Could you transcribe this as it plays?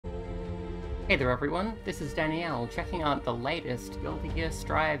Hey there everyone, this is Danielle, checking out the latest Guilty Gear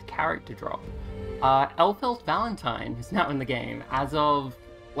Strive character drop. Elphelt Valentine is now in the game, as of,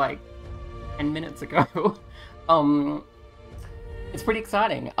 like, 10 minutes ago. It's pretty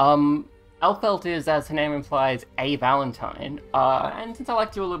exciting. Elphelt is, as her name implies, a Valentine, and since I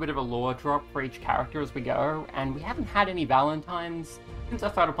like to do a little bit of a lore drop for each character as we go, and we haven't had any Valentines since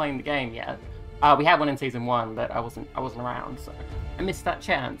I started playing the game yet. We had one in Season 1, but I wasn't around, so I missed that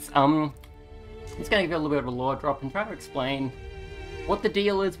chance. It's going to give you a little bit of a lore drop and try to explain what the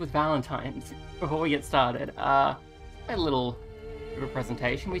deal is with Valentines before we get started. A little bit of a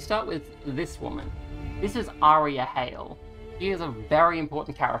presentation. We start with this woman. This is Aria Hale. She is a very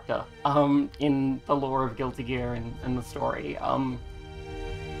important character in the lore of Guilty Gear and the story.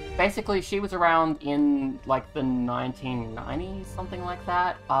 Basically, she was around in, like, the 1990s, something like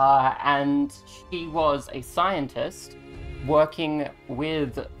that, and she was a scientist working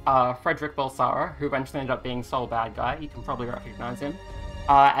with Frederick Balsara, who eventually ended up being Sole Bad Guy. You can probably recognize him.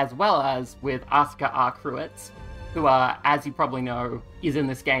 As well as with Asuka Arkruitz, who, as you probably know, is in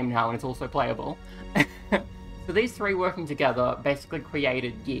this game now and is also playable. So these three working together basically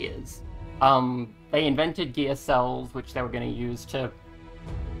created gears. They invented gear cells, which they were going to use to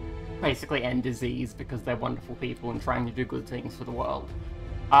basically end disease because they're wonderful people and trying to do good things for the world.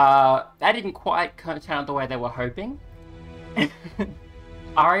 That didn't quite turn out the way they were hoping.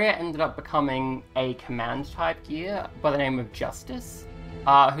 Aria ended up becoming a command-type gear by the name of Justice,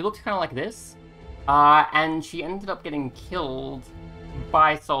 who looked kind of like this, and she ended up getting killed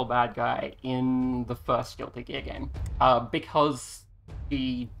by Sole Bad Guy in the first Guilty Gear game, because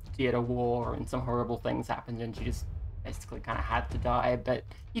she did a war and some horrible things happened and she just basically kind of had to die, but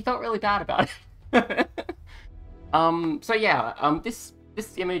he felt really bad about it. So yeah,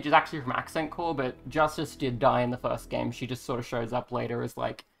 this image is actually from Accent Core, but Justice did die in the first game. She just sort of shows up later as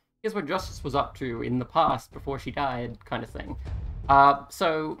like, here's what Justice was up to in the past before she died, kind of thing.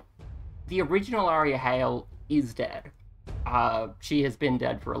 So the original Aria Hale is dead. She has been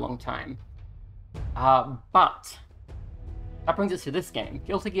dead for a long time. But that brings us to this game.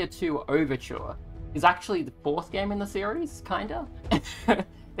 Guilty Gear 2 Overture is actually the fourth game in the series, kinda.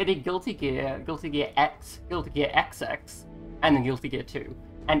 They did Guilty Gear X, Guilty Gear XX, and then Guilty Gear 2.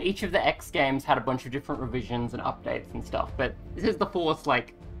 And each of the X games had a bunch of different revisions and updates and stuff, but this is the fourth,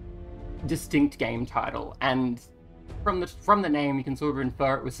 like, distinct game title, and from the name you can sort of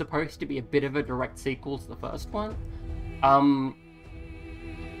infer it was supposed to be a bit of a direct sequel to the first one.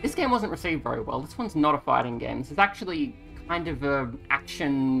 This game wasn't received very well. This one's not a fighting game. This is actually kind of a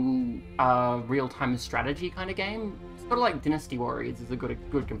action, real-time strategy kind of game. Sort of like Dynasty Warriors is a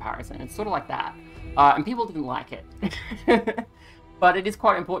good comparison. It's sort of like that. And people didn't like it. But it is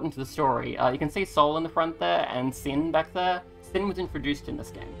quite important to the story. You can see Soul in the front there, and Sin back there. Sin was introduced in this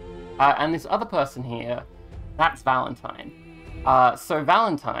game. And this other person here, that's Valentine. So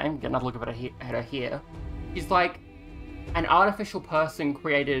Valentine, get another look at her here, she's like an artificial person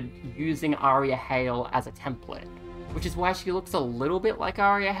created using Aria Hale as a template, which is why she looks a little bit like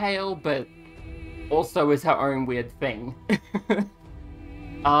Aria Hale, but also is her own weird thing.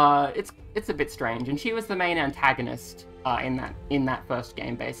 It's a bit strange, and she was the main antagonist in that first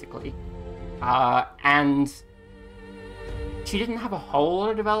game, basically. And she didn't have a whole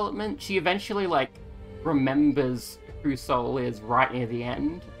lot of development. She eventually, like, remembers who Soul is right near the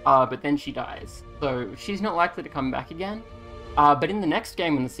end, but then she dies. So she's not likely to come back again. But in the next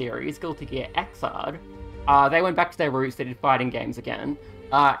game in the series, Guilty Gear Xrd, they went back to their roots, they did fighting games again,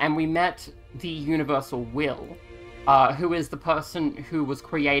 and we met the Universal Will, who is the person who was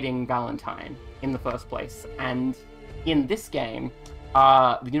creating Valentine in the first place. And in this game,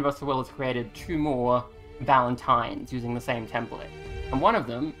 the Universal Will has created two more Valentines using the same template. And one of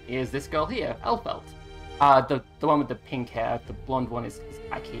them is this girl here, Elphelt. The one with the pink hair, the blonde one is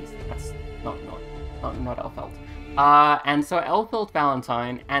Ike. That's not Elphelt. And so Elphelt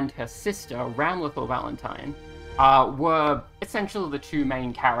Valentine and her sister, Ramlethal Valentine, were essentially the two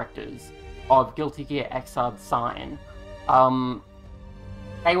main characters of Guilty Gear Xrd Sign.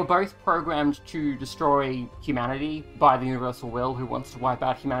 They were both programmed to destroy humanity by the Universal Will, who wants to wipe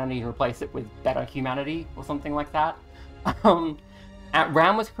out humanity and replace it with better humanity, or something like that.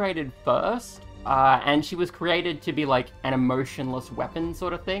 Ram was created first, and she was created to be like an emotionless weapon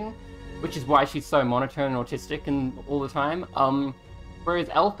sort of thing, which is why she's so monotone and autistic and all the time. Whereas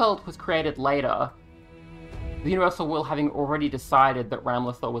Elphelt was created later, the Universal Will having already decided that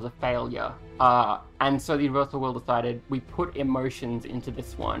Ramlethal was a failure. And so the Universal Will decided, we put emotions into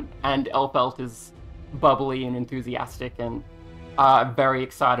this one, and Elphelt is bubbly and enthusiastic and very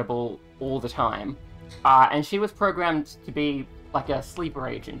excitable all the time. And she was programmed to be like a sleeper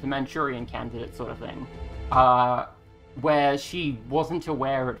agent, a Manchurian candidate sort of thing, where she wasn't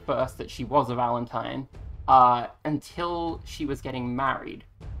aware at first that she was a Valentine until she was getting married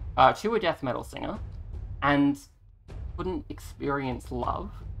to a death metal singer, and couldn't experience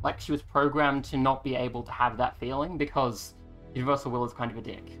love. Like, she was programmed to not be able to have that feeling because Universal Will is kind of a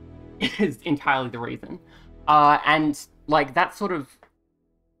dick. Is entirely the reason. And, like, that sort of...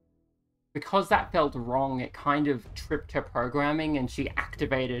 Because that felt wrong, it kind of tripped her programming, and she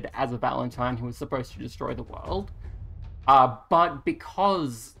activated as a Valentine who was supposed to destroy the world. But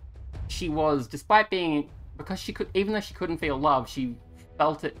because she was, despite being... Because she could... Even though she couldn't feel love, she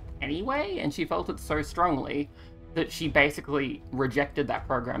felt it anyway, and she felt it so strongly that she basically rejected that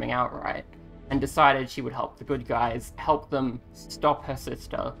programming outright and decided she would help the good guys, help them stop her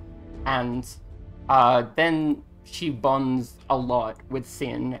sister, and then she bonds a lot with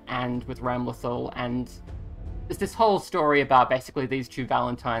Sin and with Ramlethal, and there's this whole story about basically these two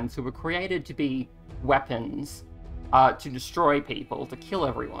Valentines who were created to be weapons, to destroy people, to kill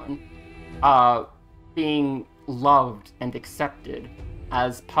everyone, being loved and accepted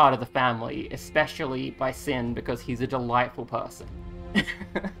as part of the family, especially by Sin, because he's a delightful person.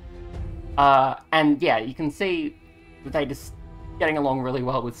 And yeah, you can see they just getting along really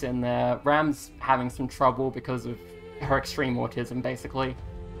well with Sin there. Ram's having some trouble because of her extreme autism, basically,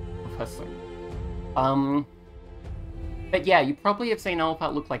 of her soul. But yeah, you probably have seen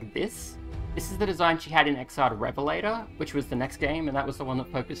Elphelt look like this. This is the design she had in Exiled Revelator, which was the next game, and that was the one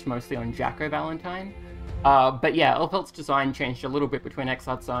that focused mostly on Jacko Valentine. But yeah, Elphelt's design changed a little bit between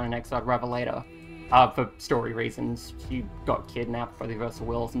Exiled Sun and Exiled Revelator, for story reasons. She got kidnapped by the Universal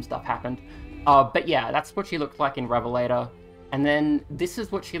Will, some stuff happened. But yeah, that's what she looked like in Revelator, and then this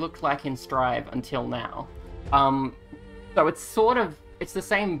is what she looked like in Strive until now. So it's sort of, it's the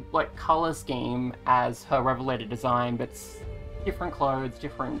same, like, color scheme as her Revelator design, but it's different clothes,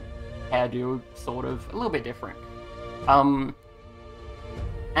 different hairdo, sort of, a little bit different.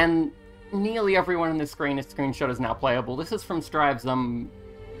 And nearly everyone in this screenshot is now playable. This is from Strive's,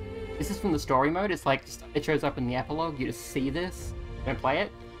 this is from the story mode. It's like, just, it shows up in the epilogue, you just see this, don't play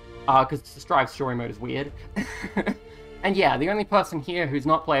it, because Strive's story mode is weird. And yeah, the only person here who's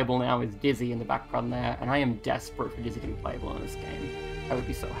not playable now is Dizzy in the background there, and I am desperate for Dizzy to be playable in this game. I would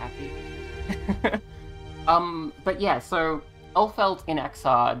be so happy. But yeah, so Elphelt in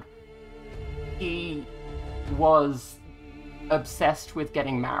Exard, he was obsessed with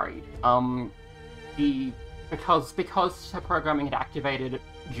getting married. Because her programming had activated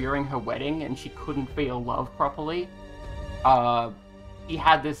during her wedding and she couldn't feel love properly, he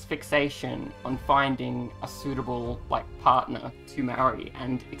had this fixation on finding a suitable, like, partner to marry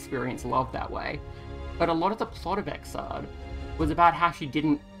and experience love that way. But a lot of the plot of Exard was about how she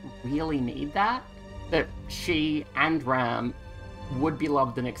didn't really need that she and Ram would be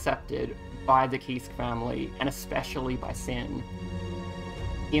loved and accepted by the Kisk family, and especially by Sin,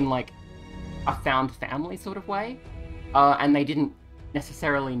 in, like, a found family sort of way. And they didn't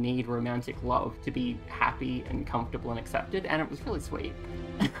necessarily need romantic love to be happy and comfortable and accepted, and it was really sweet.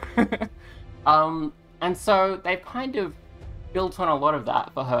 And so they've kind of built on a lot of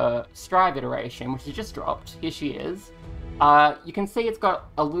that for her Strive iteration, which has just dropped. Here she is. You can see it's got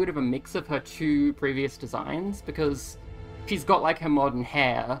a little bit of a mix of her two previous designs, because she's got, like, her modern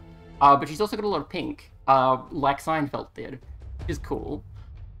hair, but she's also got a lot of pink, like Seinfeld did, which is cool.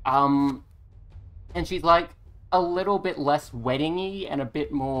 And she's, like, a little bit less wedding-y and a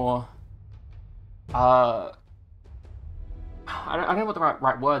bit more, I don't know what the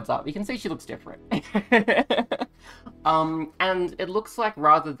right words are, but you can see she looks different. And it looks like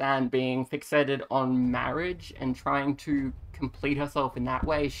rather than being fixated on marriage and trying to complete herself in that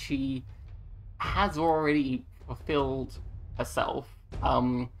way, she has already fulfilled herself,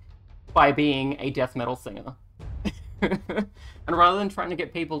 by being a death metal singer. And rather than trying to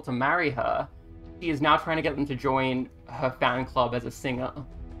get people to marry her, she is now trying to get them to join her fan club as a singer.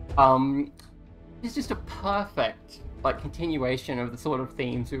 It's just a perfect, like, continuation of the sort of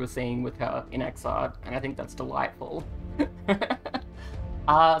themes we were seeing with her in Exard, and I think that's delightful.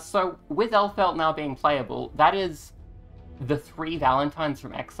 So with Elphelt now being playable, that is the 3 Valentines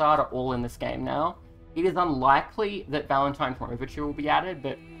from Exard are all in this game now. It is unlikely that Valentine from Overture will be added,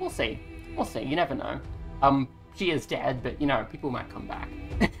 but we'll see. We'll see, you never know. She is dead, but, you know, people might come back.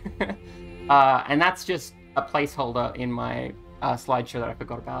 And that's just a placeholder in my slideshow that I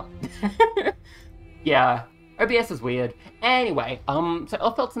forgot about. Yeah, OBS is weird. Anyway, so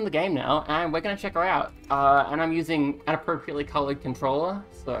Elphelt's in the game now, and we're gonna check her out. And I'm using an appropriately colored controller,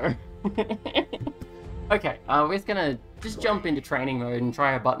 so... Okay, we're just gonna jump into training mode and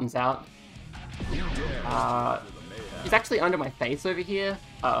try our buttons out. She's actually under my face over here,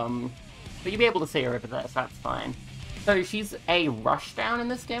 but you'll be able to see her over there, so that's fine. So she's a rushdown in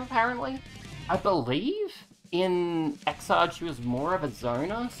this game, apparently. I believe in Exarch she was more of a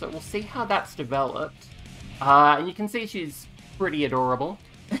zoner, so we'll see how that's developed. And you can see she's pretty adorable.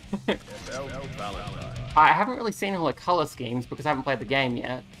 I haven't really seen all her color schemes because I haven't played the game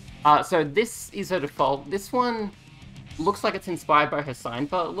yet. So this is her default. This one looks like it's inspired by her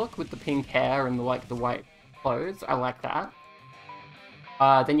Seinfeld look with the pink hair and the white clothes. I like that.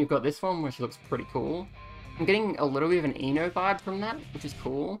 Then you've got this one where she looks pretty cool. I'm getting a little bit of an Eno vibe from that, which is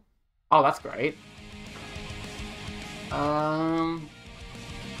cool. Oh, that's great. A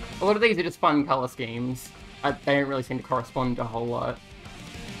lot of these are just fun color schemes. They don't really seem to correspond a whole lot.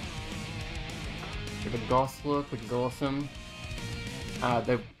 Bit of a Goss look, which is awesome.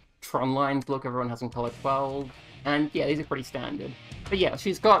 The Tron lines look everyone has in color 12. And yeah, these are pretty standard. But yeah,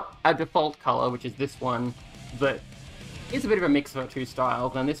 she's got a default color, which is this one, that is a bit of a mix of her two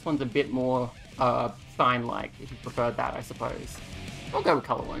styles, and this one's a bit more sign-like, if you prefer that, I suppose. I'll go with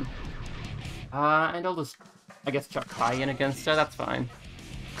color 1. And I'll just, I guess, chuck Kai in against her, that's fine.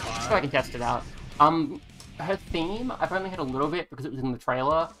 So I can test it out. Her theme, I've only had a little bit because it was in the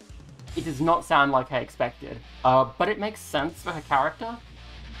trailer. It does not sound like I expected, but it makes sense for her character.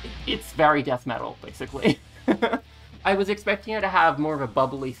 It's very death metal, basically. I was expecting her to have more of a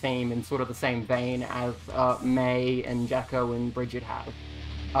bubbly theme in sort of the same vein as May and Jacko and Bridget have.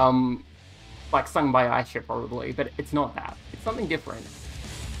 Like sung by Aisha, probably, but it's not that. It's something different.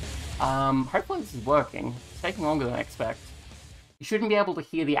 Hopefully this is working. It's taking longer than I expect. You shouldn't be able to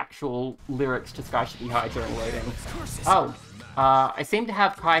hear the actual lyrics to Sky Should Be High during loading. Oh, I seem to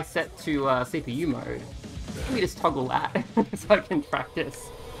have Kai set to CPU mode. Let me just toggle that so I can practice.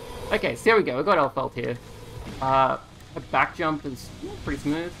 Okay, so here we go. We've got Elphelt here. Her back jump is pretty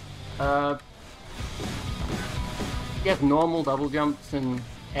smooth. She has normal double jumps and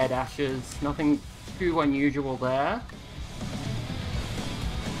air dashes. Nothing too unusual there.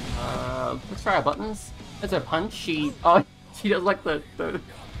 Let's try our buttons. There's her punch. She does like the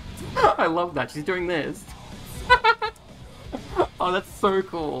I love that. She's doing this. Oh, that's so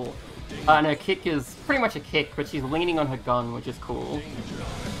cool. And her kick is pretty much a kick, but she's leaning on her gun, which is cool.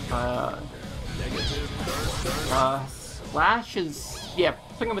 Slash is, yeah,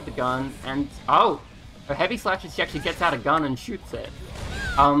 swinging with the gun, and, oh! Her heavy slash is she actually gets out a gun and shoots it.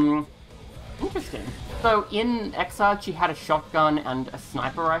 Interesting. So, in Exarch, she had a shotgun and a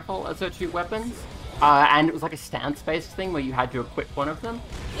sniper rifle as her two weapons. And it was like a stance-based thing where you had to equip one of them.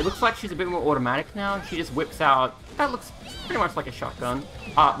 It looks like she's a bit more automatic now. She just whips out... That looks pretty much like a shotgun.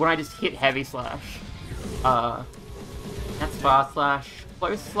 When I just hit heavy slash. That's fast slash.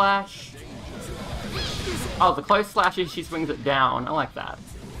 Close slash. Oh, the close slash is she swings it down. I like that.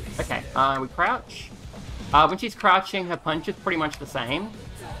 Okay, we crouch. When she's crouching, her punch is pretty much the same.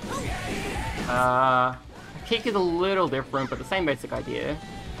 Her kick is a little different, but the same basic idea.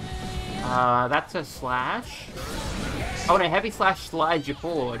 That's a slash. Oh, and a heavy slash slides you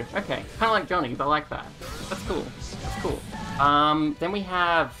forward. Okay, kind of like Johnny, but I like that. That's cool. That's cool. Then we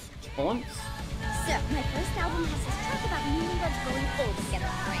have taunts. So, my first album has this track about newlyweds growing old together,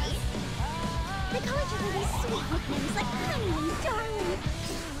 right? They call each other these sweet nicknames like honey and darling.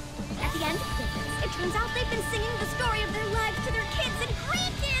 At the end, it turns out they've been singing the story of their lives to their kids and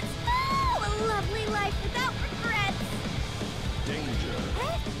grandkids. Oh, a lovely life without regrets. Danger.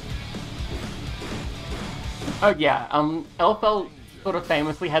 Oh yeah, Elphelt sort of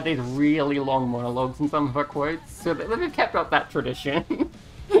famously had these really long monologues in some of her quotes, so they've kept up that tradition.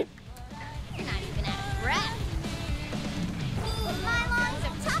 You're not even out of breath. My lungs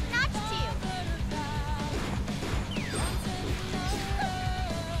are top-notch too.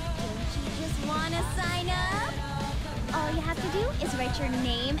 Don't you just wanna sign up? All you have to do is write your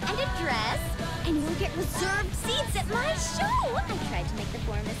name and address, and you'll get reserved seats at my show. I tried to make the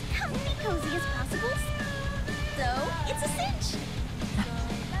form as comfy cozy as possible. So, it's a cinch.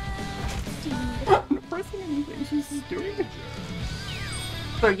 I'm pressing anything she's just doing.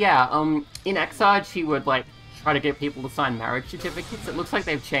 So yeah, in Exarch she would like try to get people to sign marriage certificates. It looks like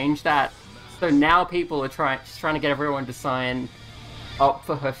they've changed that. So now people are she's trying to get everyone to sign up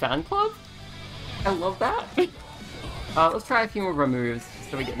for her fan club. I love that. Let's try a few more removes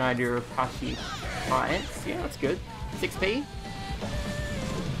so we get an idea of how she fights. Yeah, that's good. 6p.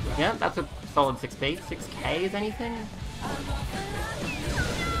 Yeah, that's a solid 6p. 6k is anything?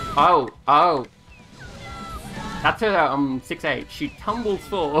 Oh. That's her 6h. She tumbles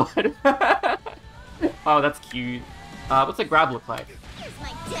forward. Oh, that's cute. What's her grab look like?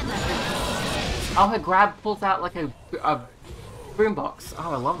 Oh, her grab pulls out like a boombox.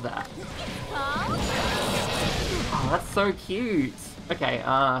 Oh, I love that. Oh, That's so cute. Okay,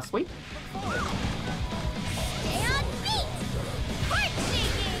 sweep. Stay on feet!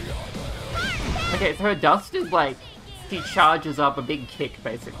 Heart-shaking! Heart-pounding! Okay, so her dust is like, she charges up a big kick,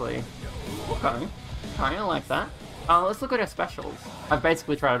 basically. Okay. Okay, I like that. Let's look at her specials. I've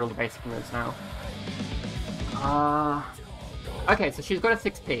basically tried all the basic moves now. Okay, so she's got a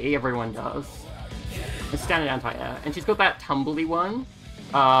 6P, everyone does. A standard anti-air. And she's got that tumbly one,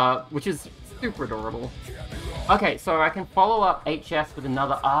 which is super adorable. Okay, so I can follow up HS with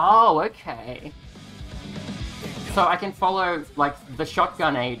another... Oh, okay. So I can follow, like, the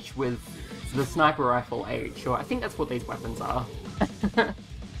shotgun H with the sniper rifle H, or I think that's what these weapons are.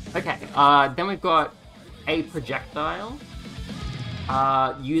 Okay, then we've got a projectile,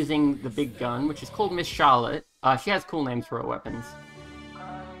 using the big gun, which is called Miss Charlotte. She has cool names for her weapons.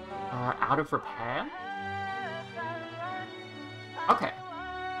 Out of repair? Okay.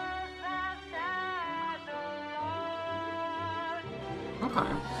 Okay.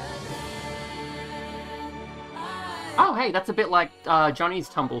 Oh, hey, that's a bit like Johnny's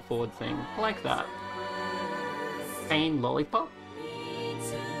tumble forward thing. I like that. Pain lollipop?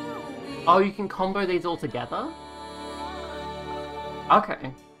 Oh, you can combo these all together?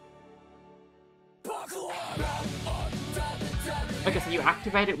 Okay. Okay, so you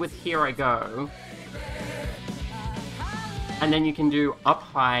activate it with Here I Go. And then you can do up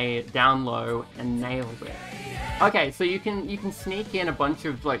high, down low, and nailed it. Okay, so you can sneak in a bunch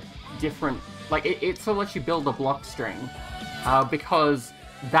of, like, different... Like, it sort of lets you build a block string. Because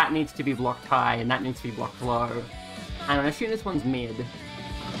that needs to be blocked high, and that needs to be blocked low. And I'm assuming this one's mid.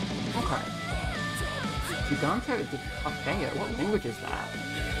 Okay. Gigante de Papaya? What language is that?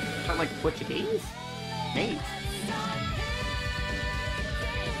 Is that, like, Portuguese? Neat.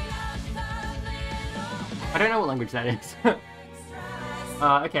 I don't know what language that is.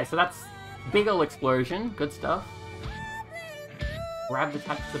 Okay, so that's big ol' explosion. Good stuff. Grab the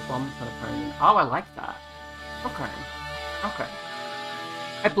touch the bomb for the opponent. Oh, I like that. Okay. Okay.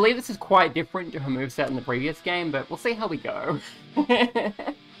 I believe this is quite different to her moveset in the previous game, but we'll see how we go.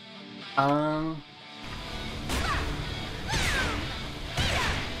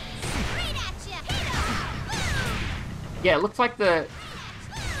 Yeah, it looks like the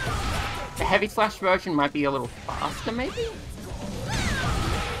heavy slash version might be a little faster, maybe?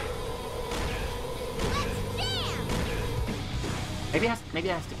 Maybe it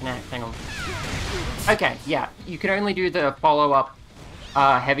has to connect, hang on. Okay, yeah, you can only do the follow-up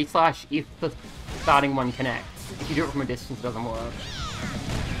heavy slash if the starting one connects. If you do it from a distance, it doesn't work.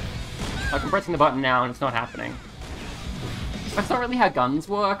 Like, I'm pressing the button now and it's not happening. That's not really how guns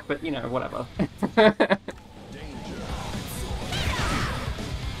work, but, you know, whatever.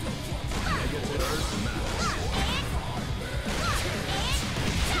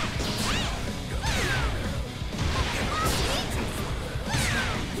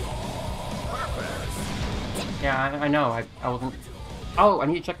 Yeah, I know, I wasn't... Oh, I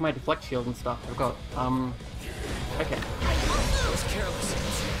need to check my deflect shield and stuff. I've got, okay.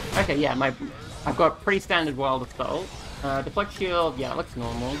 Okay, yeah, I've got pretty standard wild assault. Deflect shield, yeah, it looks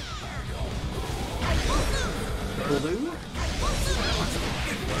normal. Blue? I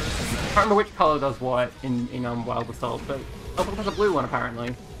can't remember which color does what in wild assault, but Elphelt has a blue one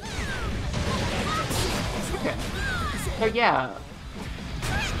apparently. Okay. So yeah.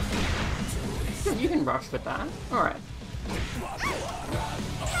 You can rush with that. Alright.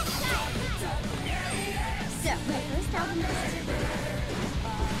 So, my first album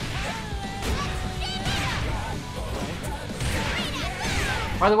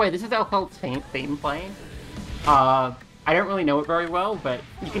By the way, this is Elphelt's theme playing. I don't really know it very well, but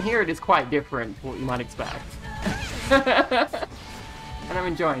you can hear it is quite different to what you might expect. And I'm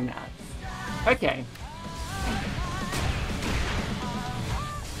enjoying that. Okay.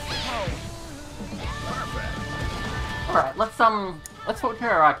 Alright, let's switch to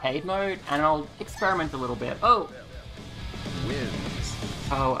our arcade mode, and I'll experiment a little bit. Oh! Wins.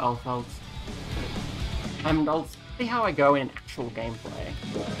 Oh, Elphelt. I'll see how I go in actual gameplay.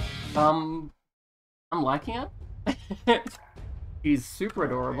 I'm liking it. He's super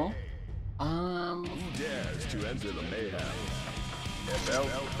adorable. Who dares to enter the mayhem?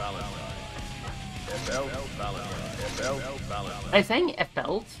 Elphelt Valentine. Elphelt Valentine. Elphelt Valentine. Are they saying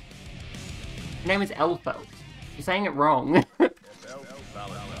Elphelt? Her name is Elphelt. You're saying it wrong.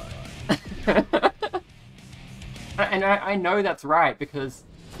 And I know that's right, because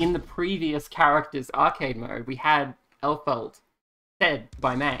in the previous character's arcade mode, we had Elphelt said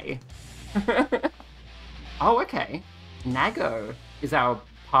by May. Oh, okay. Nago is our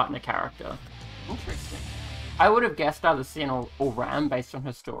partner character. Interesting. I would have guessed either Sin or Ram based on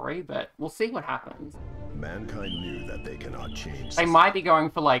her story, but we'll see what happens. Mankind knew that they cannot change. They might be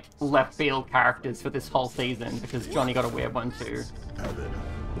going for, like, left field characters for this whole season, because Johnny got a weird one too. Heaven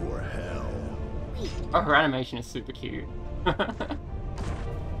or hell. Oh, her animation is super cute.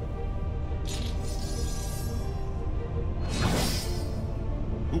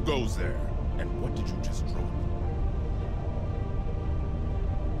 Who goes there? And what did you just drop?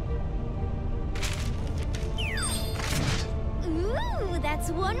 Ooh, that's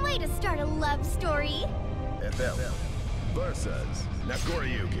one way to start a love story. Elphelt versus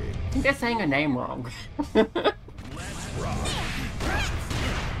Nagoriyuki. I think they're saying her name wrong.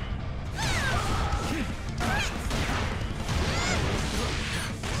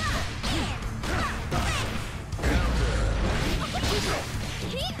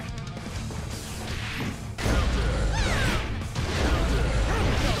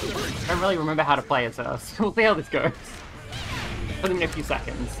 I don't really remember how to play it, so we'll see how this goes. Within a few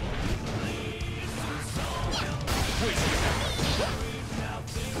seconds.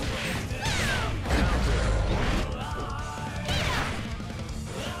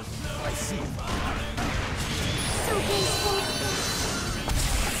 I see. So graceful.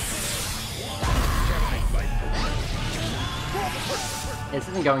 This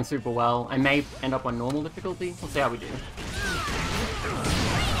isn't going super well. I may end up on normal difficulty. We'll see how we do.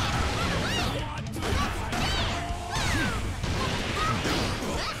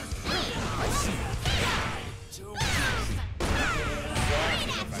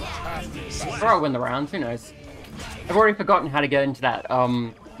 Or I'll win the round, who knows. I've already forgotten how to get into that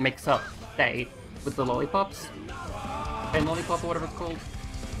mix-up state with the lollipops. Pen lollipop or whatever it's called.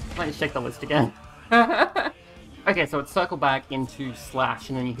 Might just check the list again. Okay, so it's circle back into slash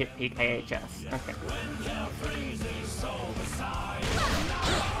and then you hit PKHS. Okay.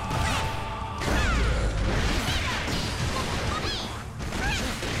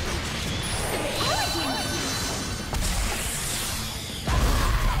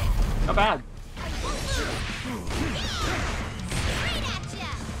 Not bad.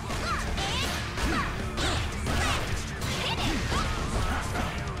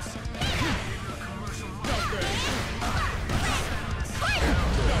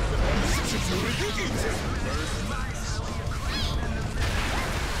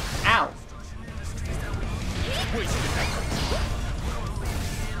 Ow.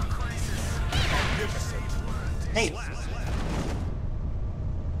 Hey.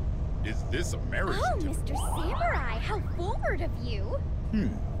 Is this a marriage? Oh, Mr. Samurai, how forward of you.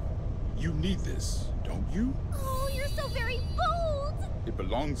 You need this, don't you? Oh, you're so very bold. It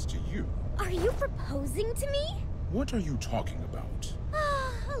belongs to you. Are you proposing to me? What are you talking about?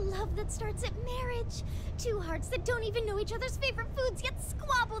 Ah, a love that starts at marriage. Two hearts that don't even know each other's favorite foods yet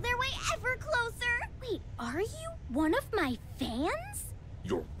squabble their way ever closer. Wait, are you one of my fans?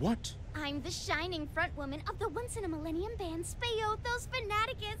 You're what? I'm the shining front woman of the once-in-a-millennium band Speothos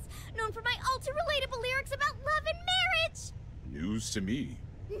Fanaticus, known for my ultra-relatable lyrics about love and marriage. News to me.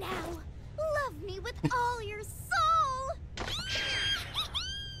 Now, love me with all your soul.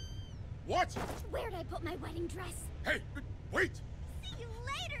 What? Where'd I put my wedding dress? Hey, wait! See you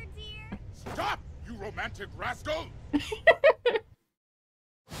later, dear. Stop, you romantic rascal!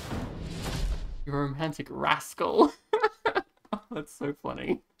 You romantic rascal. Oh, that's so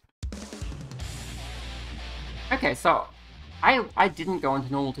funny. Okay, so I didn't go into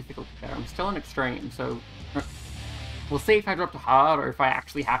normal difficulty there. I'm still on extreme, so we'll see if I drop to hard or if I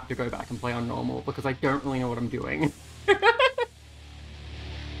actually have to go back and play on normal because I don't really know what I'm doing.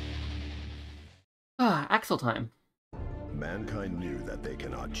 Axel time. Mankind knew that they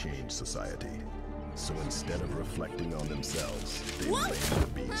cannot change society. So instead of reflecting on themselves, they blamed the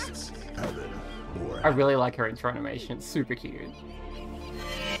beasts, heaven, or I really like her intro animation. It's super cute.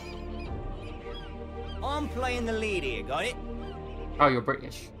 I'm playing the lead here, got it? Oh, you're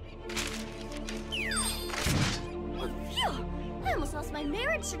British. Oh, phew! I almost lost my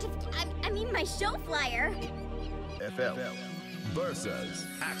marriage certificate. I mean, my show flyer. Elphelt versus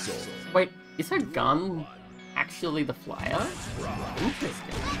Axel. Wait, is her gun actually the flyer?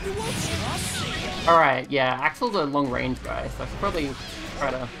 Interesting. Alright, yeah, Axel's a long range guy, so I should probably try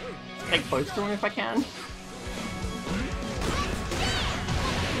to stay close to him if I can.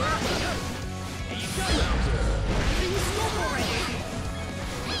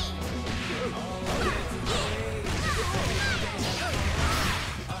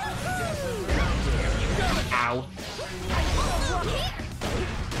 Ow.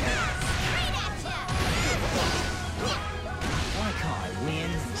 Why can't I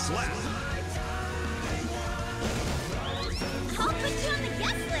win? Slap. I'll put you on the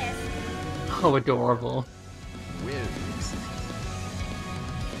guest list. Oh, adorable. Wins.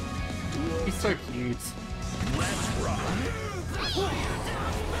 He's so cute.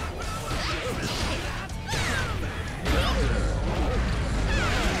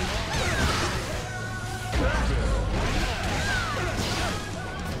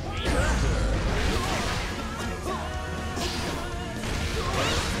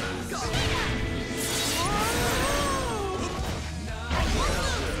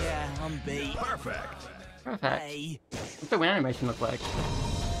 Yeah, I'm beat. Perfect. Perfect. Hey. What's the win animation look like?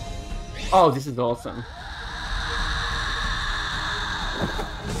 Oh, this is awesome.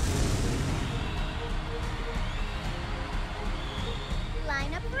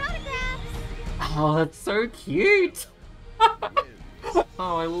 Line up for autographs. Oh, that's so cute.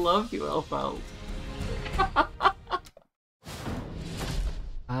 Oh, I love you, Elphelt.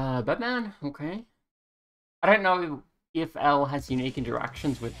 Batman, okay. I don't know if L has unique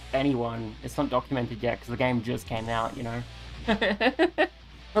interactions with anyone. It's not documented yet because the game just came out, you know.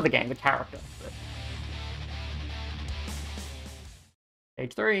 Not the game, the character. But...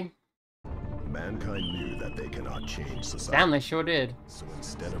 Stage 3. Mankind knew that they cannot change society. Damn, they sure did. So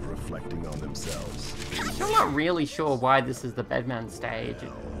instead of reflecting on themselves, I'm not really sure why this is the Bedman stage.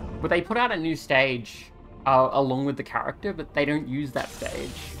 But they put out a new stage along with the character, but they don't use that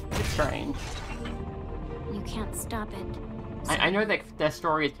stage. It's strange. You can't stop it. I know that their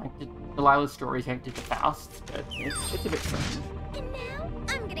story is connected, Delilah's story is connected to Faust, but it's a bit strange. And now,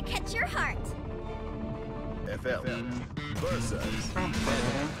 I'm gonna catch your heart. FL versus Duel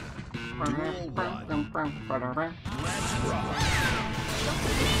 1. Let's rock.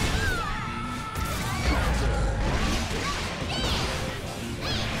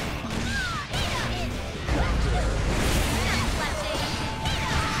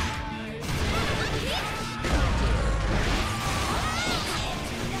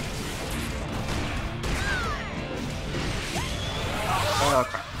 Oh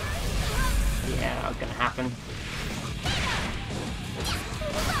crap. Yeah, that was gonna happen.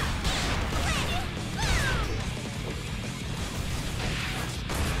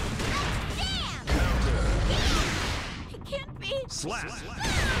 It can't be. Slap.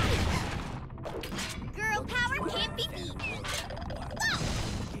 Girl power can't be beat.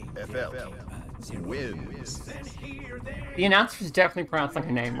 FL wins. The announcer is definitely pronouncing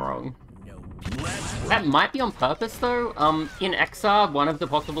her name wrong. Let's That might be on purpose though. In XR, one of the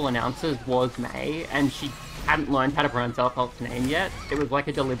possible announcers was May, and she hadn't learned how to pronounce Elphelt's name yet. It was like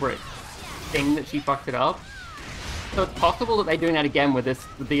a deliberate thing that she fucked it up. So it's possible that they're doing that again with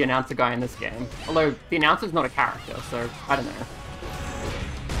the announcer guy in this game. Although the announcer's not a character, so I don't know.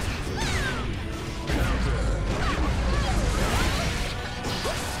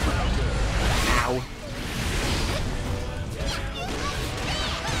 Ow.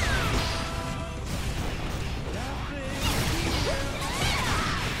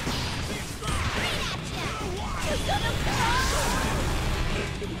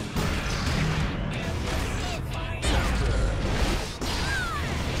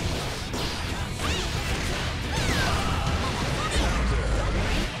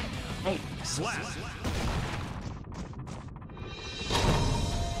 Hey. slap.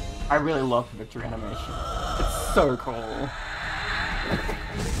 I really love the victory animation. It's so cool.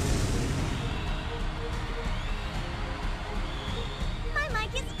 My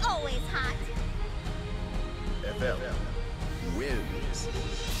mic is always hot. FL wins.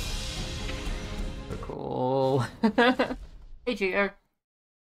 So cool. Hey, Gio.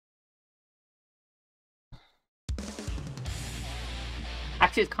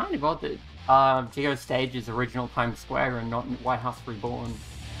 Actually, it's kind of odd that Gio's stage is original Times Square and not White House Reborn.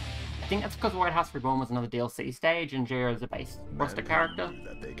 I think that's because White House Reborn was another DLC stage and Gio is a base roster character.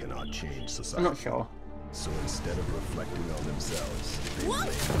 That they cannot change I'm society. not sure. So instead of reflecting on themselves, they blame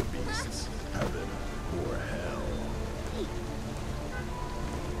the beasts, heaven, or hell.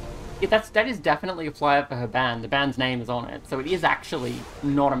 Yeah, that is definitely a flyer for her band. The band's name is on it, so it is actually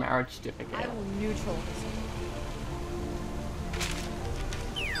not a marriage certificate. I will neutral this.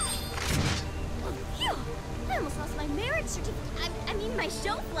 Phew! I almost lost my marriage certificate. I mean, my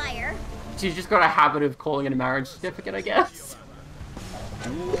show flyer. She's just got a habit of calling it a marriage certificate, I guess.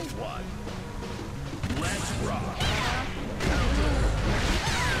 Duel 1. Let's rock.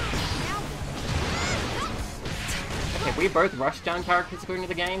 Okay, we both rushed down characters according to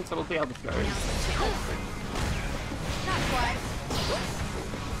the game, so we'll see how this goes. Not quite.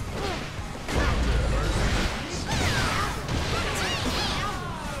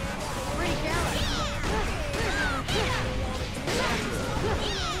 Freak out.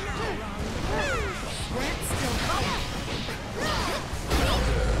 Brent's still going.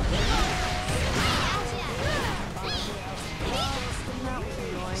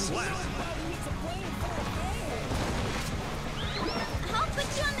 Slap.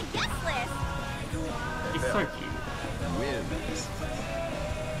 So cute. Wins.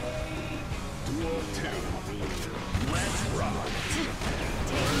 Duel 2. Let's rock.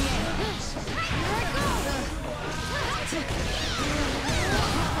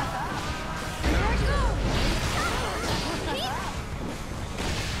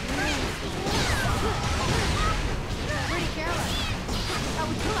 Pretty careless. How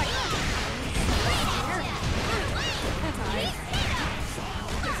would you like that? That's alright.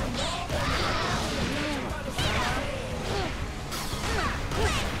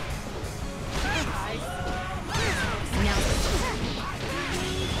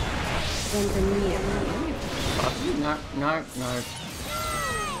 No, no, no.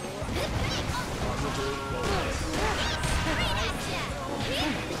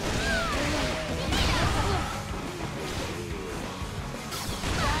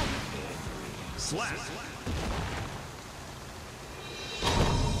 Slap.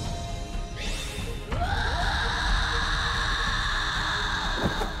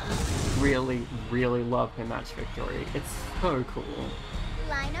 Really, really love her match victory. It's so cool.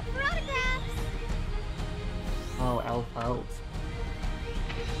 Line up for autographs. Oh, Elphelt.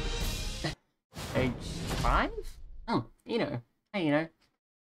 Stage 5? Oh, you know. Hey, you know.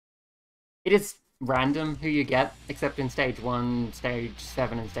 It is random who you get, except in Stage 1, Stage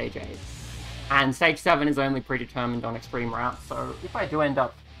 7, and Stage 8. And Stage 7 is only predetermined on Extreme Route, so if I do end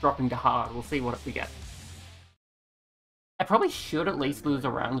up dropping to Hard, we'll see what we get. I probably should at least lose a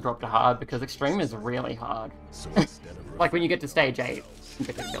round drop to Hard, because Extreme is really hard. So instead of Like when you get to Stage 8, in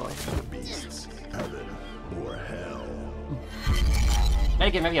particular. beasts, heaven, or hell. Then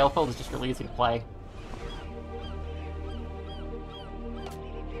again, maybe Elphelt is just really easy to play.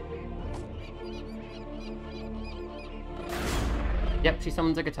 Yep, she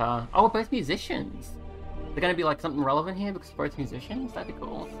summons a guitar. Oh, we're both musicians! They're gonna be like something relevant here because we're both musicians? That'd be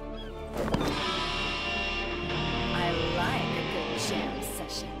cool. I like a good jam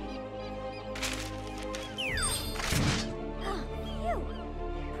session. Oh, phew.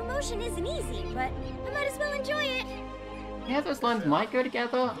 Promotion isn't easy, but I might as well enjoy it. Yeah, those lines might go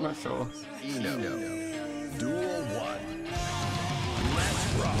together. I'm not sure. Eno. Duel 1. Let's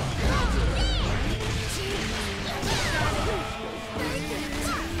rock.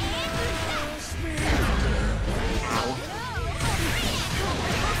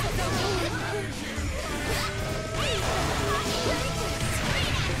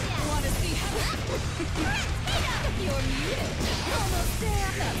 You're muted. Almost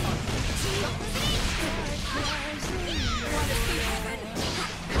there. Wanna see heaven?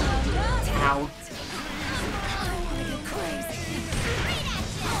 Ow. I wanna go crazy.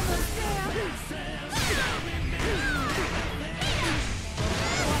 Almost there.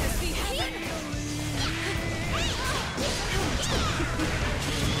 Wanna see heaven?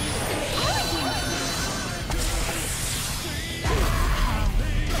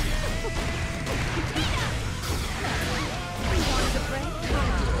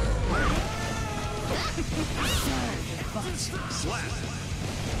 Slap.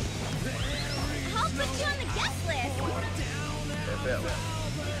 I'll put you on the guest list. Elphelt.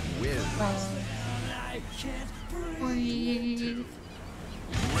 Wins. Breathe.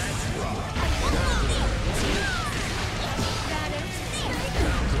 Let's rock.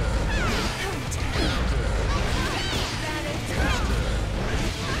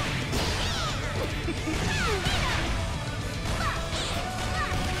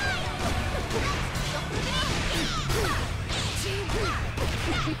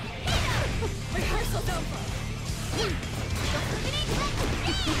 Rehearsal's over.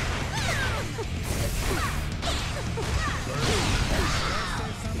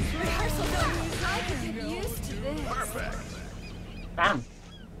 Rehearsal's over. I could get used to this. Perfect. Bam.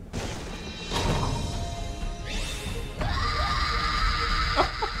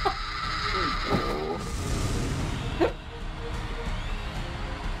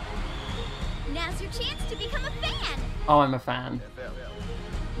 Now's your chance to become a fan. Oh, I'm a fan. Elphelt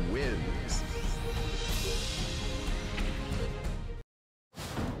wins.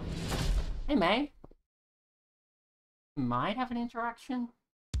 Hey, May. Might have an interaction.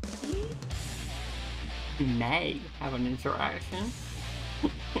 We may have an interaction.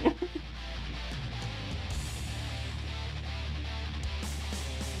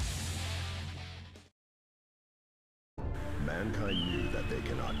 Mankind knew that they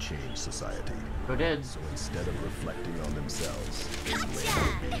cannot change society. Who did? So instead of reflecting on themselves, they blame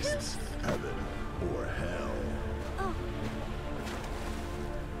Gotcha! the beasts, heaven, or hell. Oh.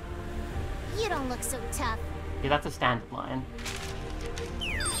 You don't look so tough. Yeah, that's a standard line.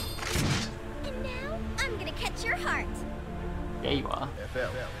 And now, I'm gonna catch your heart. There you are.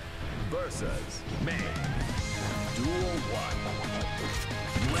 Elphelt versus May. Duel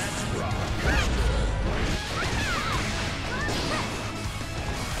 1. Let's rock.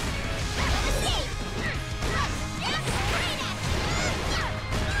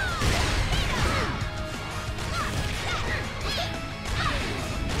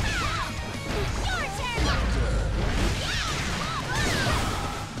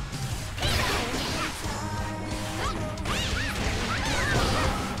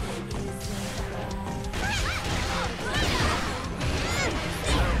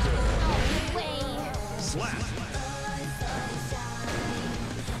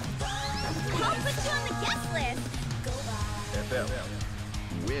 Elphelt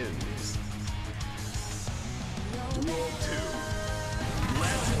wins. Duel 2.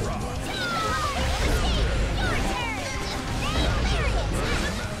 Let's rock.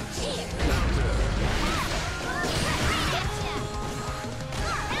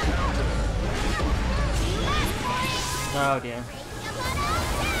 Oh dear.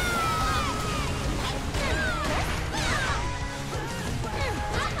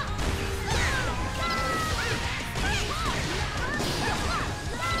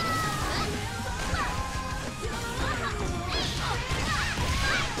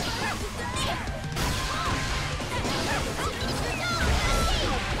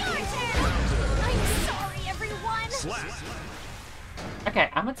 Okay,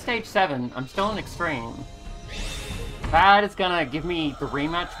 I'm at stage 7. I'm still in Extreme. That is gonna give me the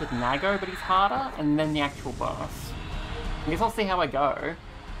rematch with Nago, but he's harder, and then the actual boss. I guess I'll see how I go.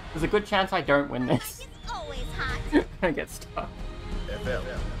 There's a good chance I don't win this. It's always hot. I get stuck. Elphelt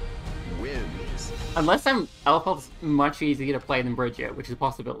wins. Unless Elphelt's much easier to play than Bridget, which is a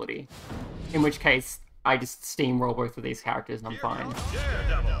possibility. In which case, I just steamroll both of these characters and I'm fine.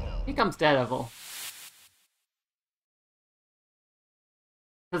 Here comes Daredevil.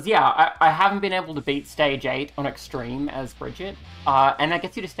 Because, yeah, I haven't been able to beat Stage 8 on Extreme as Bridget, and that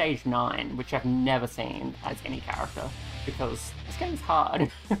gets you to Stage 9, which I've never seen as any character, because this game's hard.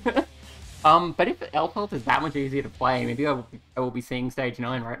 But if Elphelt is that much easier to play, maybe I will be seeing Stage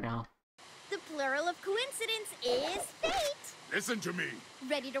 9 right now. The plural of coincidence is fate. Listen to me.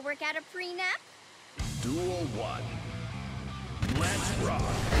 Ready to work out a prenup? Duel 1. Let's rock.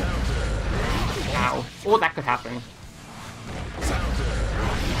 Ow. Oh, that could happen.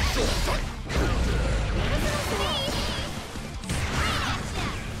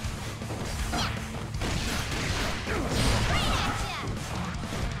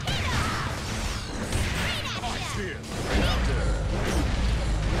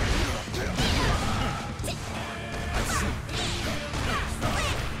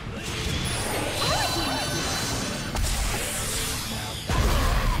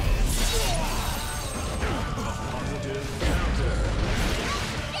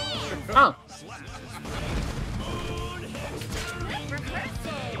 Oh.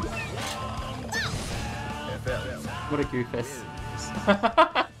 What a goofus.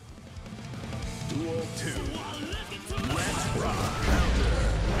 Duel 2. Let's rock.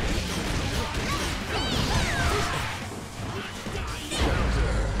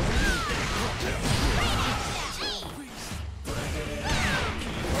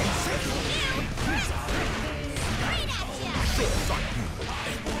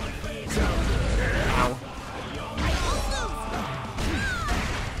 Ow.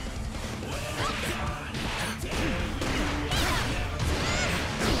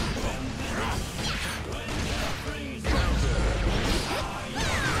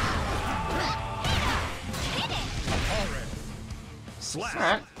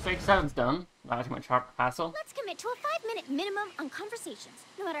 Alright, stage 7's done. Not too much hassle. Let's commit to a 5-minute minimum on conversations,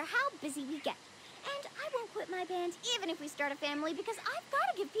 no matter how busy we get. And I won't quit my band, even if we start a family, because I've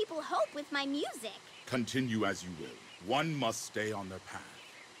got to give people hope with my music. Continue as you will. One must stay on their path,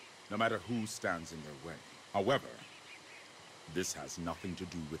 no matter who stands in their way. However, this has nothing to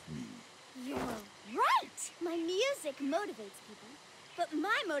do with me. You're right! My music motivates people, but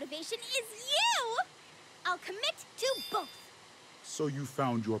my motivation is you! I'll commit to both. So you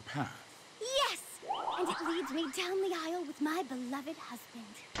found your path. Yes! And it leads me down the aisle with my beloved husband.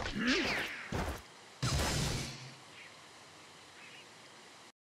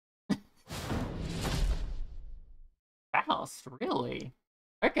 Fast, really?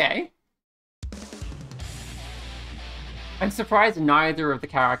 Okay. I'm surprised neither of the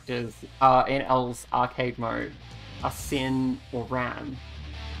characters in L's arcade mode are Sin or Ram.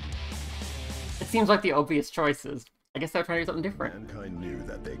 It seems like the obvious choices. I guess they're trying to do something different. Mankind knew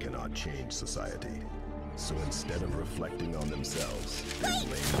that they cannot change society. So instead of reflecting on themselves, they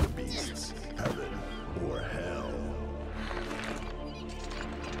blamed the beasts, heaven, or hell.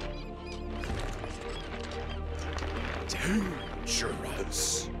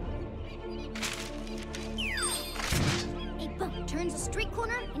 Dangerous. A bump turns a street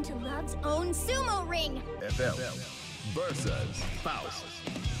corner into love's own sumo ring. Elphelt versus Faust.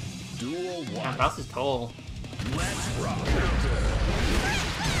 Duel Yeah, 1. Faust is tall. Let's rock.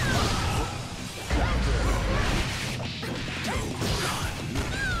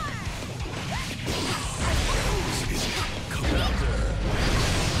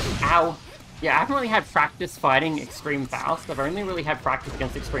 Ow. Yeah, I haven't really had practice fighting Extreme Faust. I've only really had practice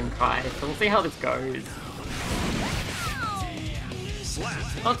against Extreme Kai, so we'll see how this goes.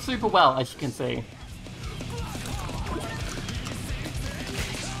 Not super well, as you can see.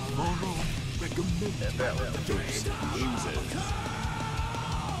 Elphelt uses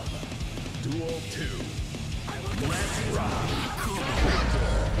Duel 2. Let's rock.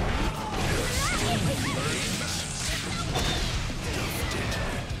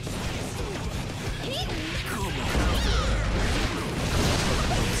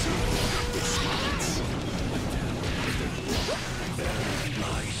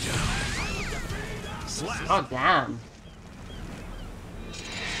 Oh, damn.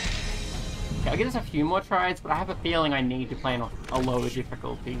 Okay, I'll give this a few more tries, but I have a feeling I need to play on a lower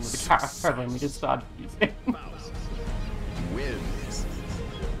difficulty with the character I've only just started using. Wins.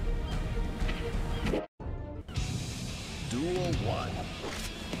 Duel 1.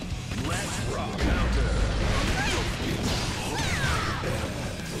 Let's rock.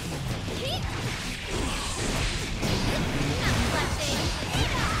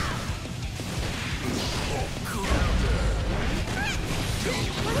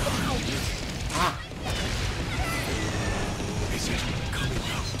 Ah.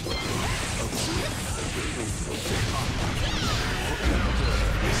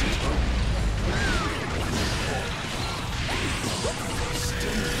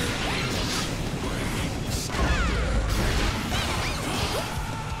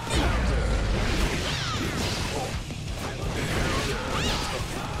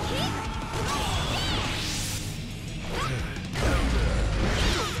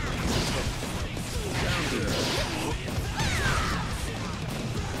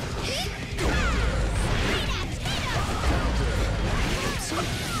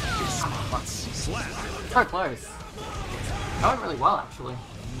 So close. That went really well, actually.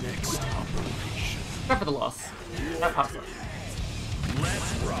 Next operation. Go for the loss. That passed it.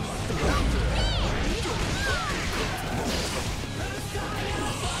 Let's rock.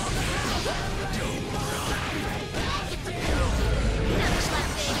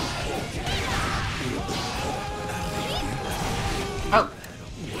 Oh.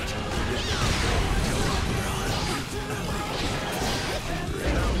 More practice.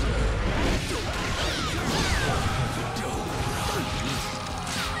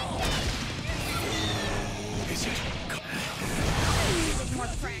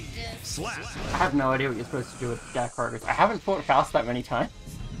 Slap. I have no idea what you're supposed to do with Jack Kroger's. I haven't fought Faust that many times.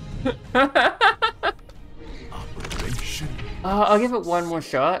 Operation. I'll give it one more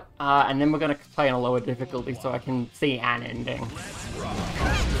shot, and then we're gonna play on a lower difficulty so I can see an ending.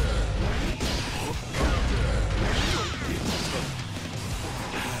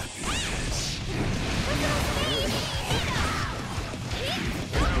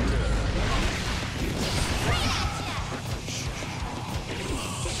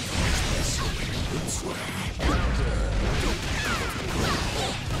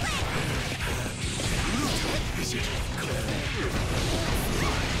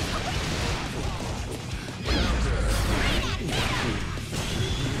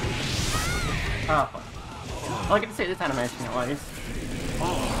 Oh, fuck. Well, I get to see this animation at least.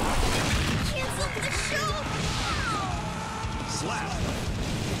 Cancel the show! Slap.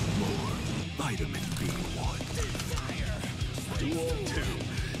 More vitamin B1. Duel 2.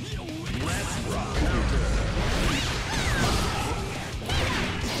 Let's rock.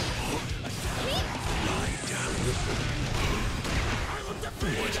 Lie down.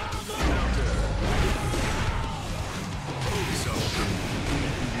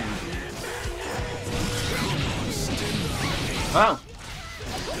 Wow.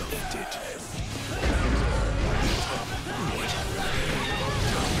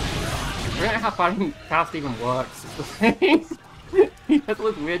 I don't know how fighting Faust even works. It's the thing. He does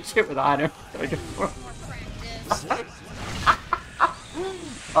all this weird shit with items.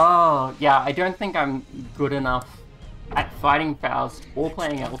 Oh, yeah, I don't think I'm good enough at fighting Faust or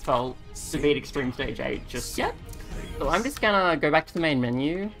playing Elphelt to beat Extreme Stage 8 just yet. So I'm just gonna go back to the main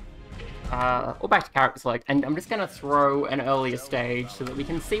menu, or back to character select, and I'm just gonna throw an earlier stage so that we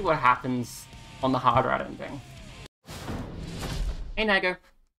can see what happens on the hard route ending. Hey, Nago.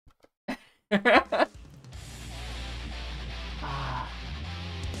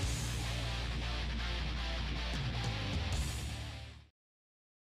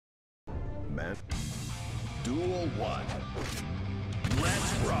 one.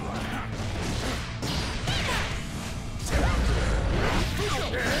 Let's rock.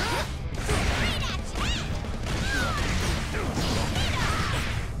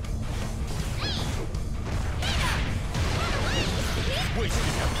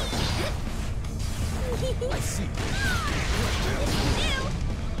 I see.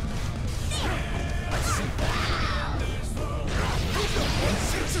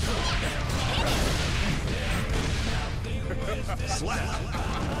 Slap.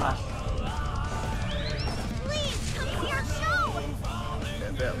 Please, come see our show!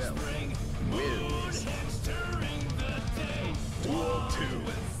 Elphelt wins. Duel 2.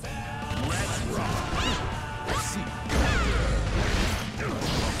 Let's rock. I see.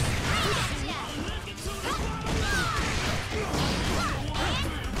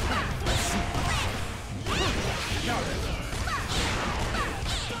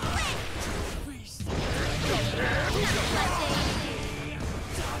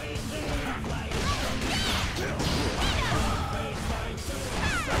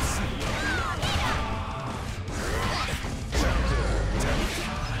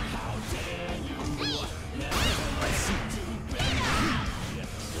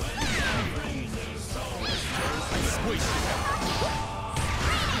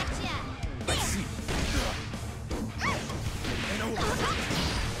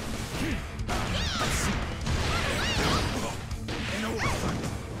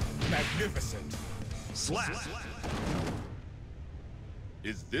 Magnificent. Slap.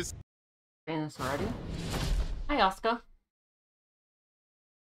 Is this Seen this already? Hi, Oscar.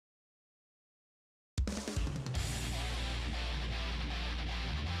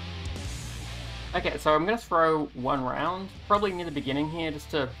 Okay, so I'm gonna throw one round, probably near the beginning here,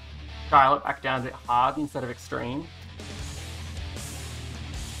 just to dial it back down a bit hard instead of extreme.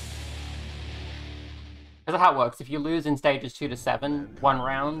 Because how it works, if you lose in stages 2 to 7, one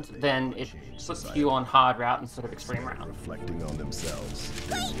round, then it puts you on hard route instead of extreme route. Reflecting on themselves,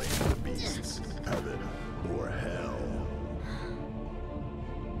 they blame the beasts, heaven or hell.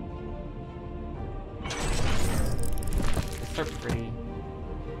 It's so pretty.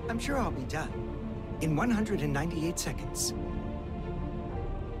 I'm sure I'll be done in 198 seconds.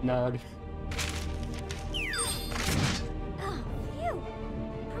 Nerd. Oh, phew.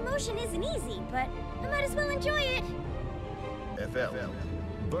 Promotion isn't easy, but I might as well enjoy it. Elphelt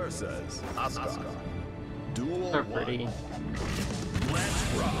versus Oscar. Duel So 1. pretty.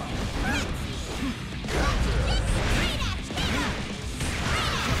 Let's rock.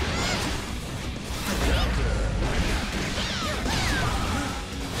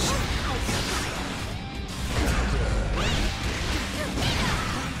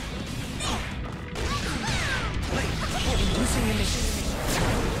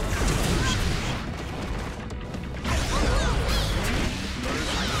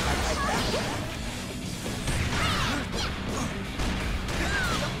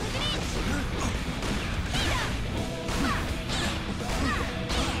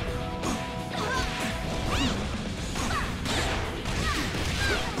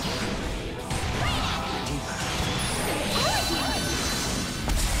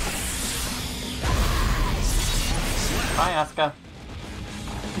 Bye, Asuka.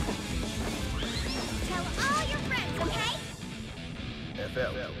 Tell all your friends, okay?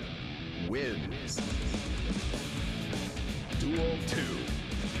 Elphelt wins. Duel 2.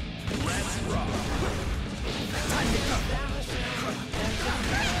 Let's rock. Time to go.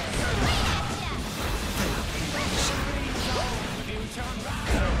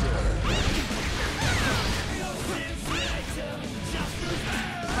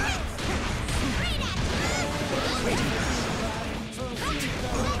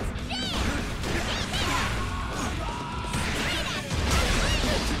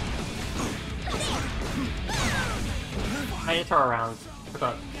 I need to throw around.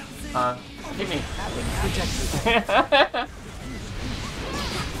 Forgot. Hit me.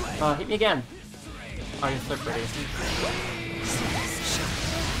 Hit me again. Oh, you're so pretty.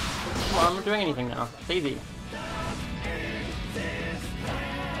 Come on, I'm not doing anything now. It's easy.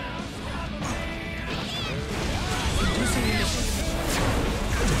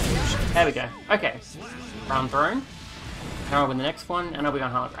 There we go. Okay. Round thrown. Now I'll win the next one, and I'll be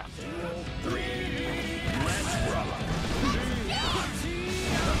on hard route. 3. Let's rock.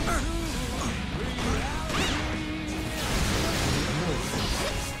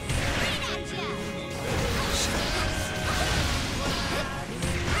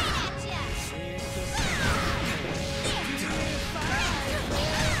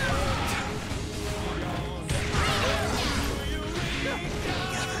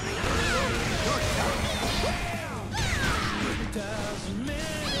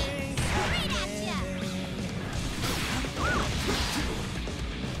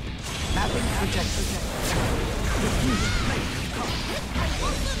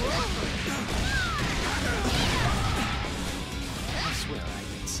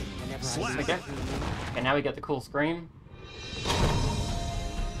 Okay. Okay, now we get the cool scream.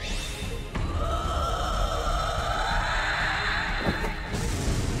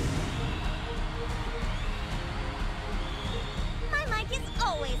 My mic is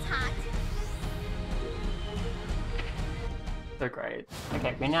always hot. So great.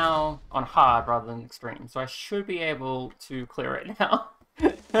 Okay, we're now on hard rather than extreme, so I should be able to clear it now.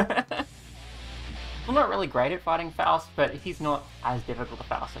 I'm not really great at fighting Faust, but he's not as difficult to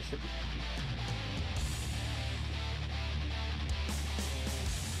Faust as I should be.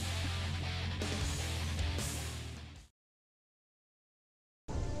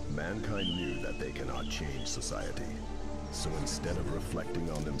 Mankind knew that they cannot change society. So instead of reflecting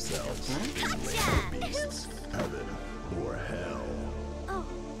on themselves, they blame the beasts, heaven, or hell. Oh.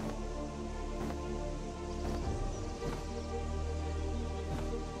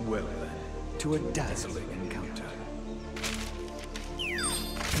 Well then, to a dazzling encounter.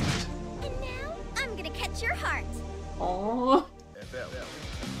 And now, I'm gonna catch your heart. Oh. Elphelt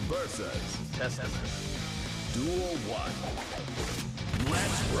versus Duel 1.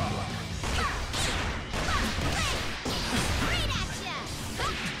 Let's rock! Right at ya!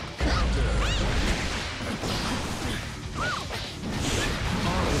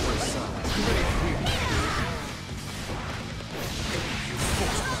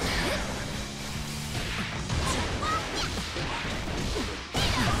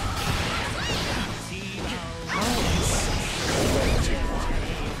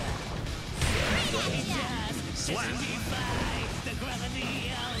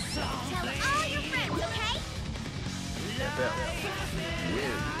 Tell all your friends, okay? Elphelt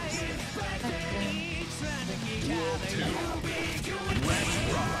wins. Duel 2. Let's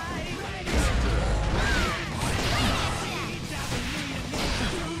rock!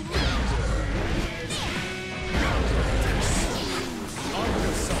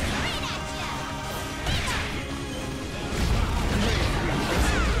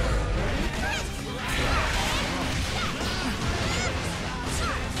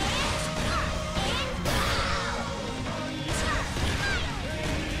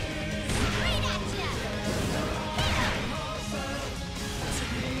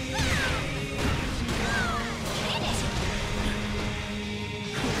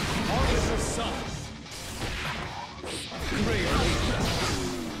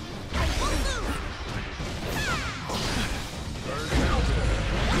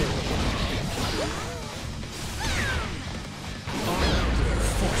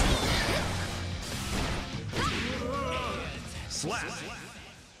 Slap!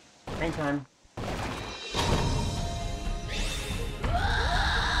 Rain time.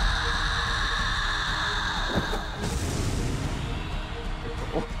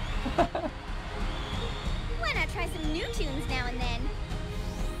 Why not try some new tunes now and then?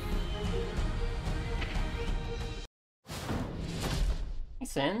 Hey,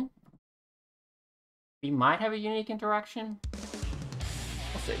 Sin. We might have a unique interaction.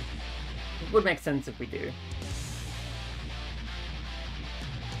 We'll see. It would make sense if we do.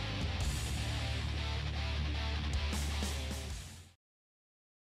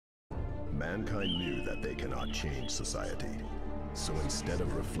 Mankind knew that they cannot change society. So instead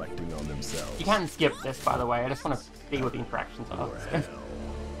of reflecting on themselves, You can skip this, by the way. I just want to see what the interactions are. or hell.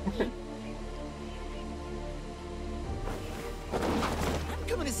 I'm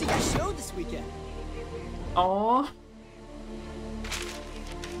coming to see your show this weekend. Oh,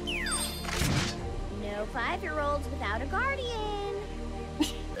 No 5-year-olds without a guardian.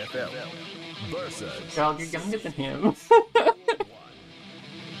 Elphelt versus God, you're younger than him.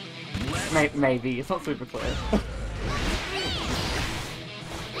 Maybe, it's not super clear.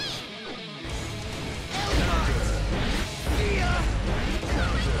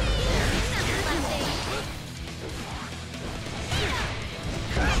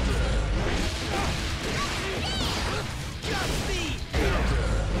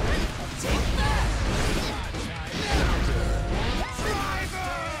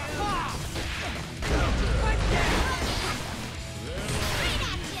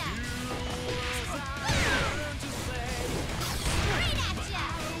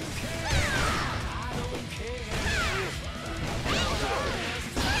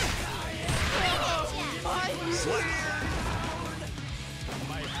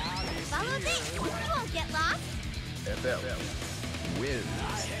 Follow this, you won't get lost. Elphelt wins.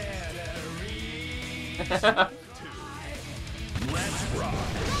 Let's rock!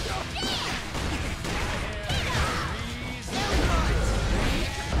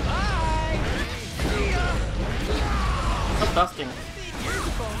 Stop dusting.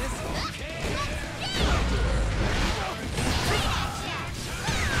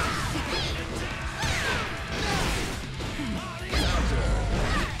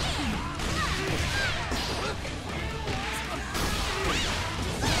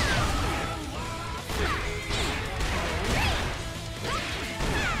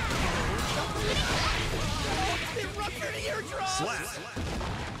 Rupture the eardrum! Slap!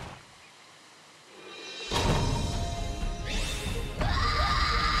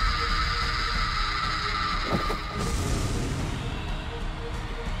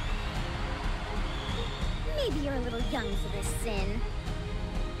 Maybe you're a little young for this sin.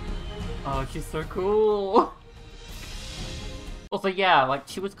 Oh, she's so cool. Also, yeah, like,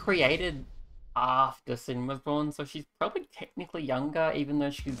 she was created after Sin was born, so she's probably technically younger, even though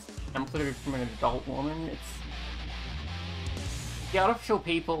she's templated from an adult woman. It's... The artificial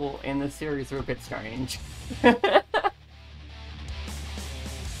people in this series are a bit strange. That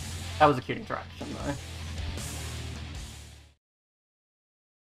was a cute interaction,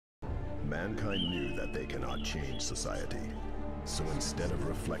 though. Mankind knew that they cannot change society. So instead of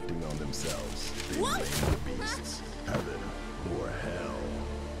reflecting on themselves, they blamed the beasts, heaven, or hell.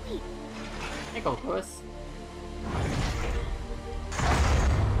 Hey, go, Lewis.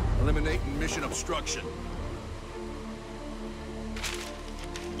 Eliminating mission obstruction.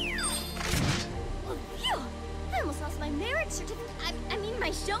 Oh, phew! I almost lost my marriage certificate. I mean,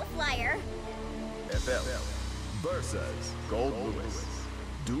 my show flyer. Elphelt versus Gold Lewis.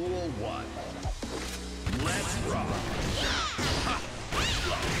 Duel 1. Let's rock!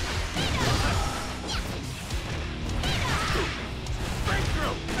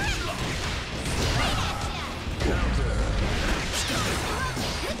 Breakthrough! Counter!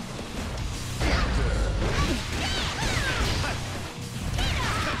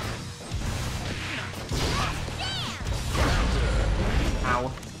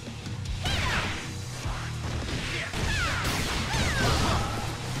 Ow.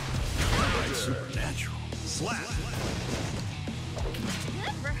 Supernatural. Slap!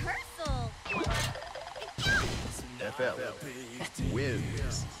 Good rehearsal. Elphelt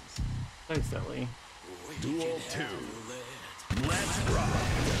wins. So silly. Duel 2. Let's rock!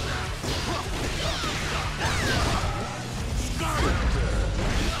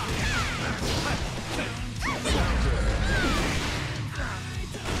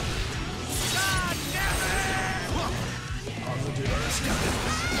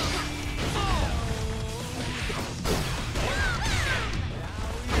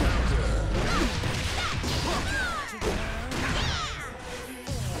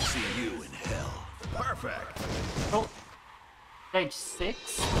 See you in hell. Perfect! Oh. Stage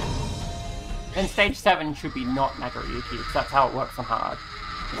 6? And stage 7 should be not Nagoriyuki, because that's how it works on hard.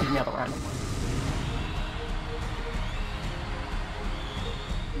 Which is another random one.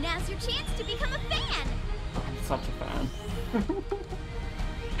 Now's your chance to become a fan. I'm such a fan.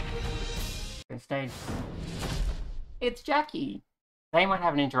 Okay, stage... It's Jackie! They might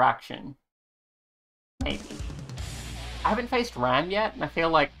have an interaction. Maybe. I haven't faced Ram yet, and I feel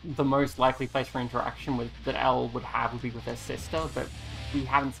like the most likely place for interaction that Elle would have would be with her sister, but we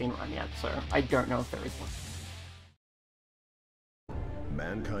haven't seen Ram yet, so I don't know if there is one.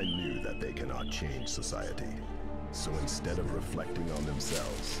 Mankind knew that they cannot change society. So instead of reflecting on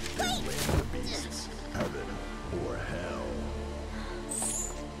themselves, they blamed the beasts, heaven, or hell.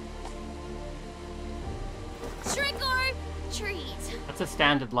 Trick or treat. That's a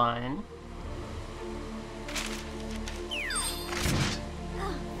standard line.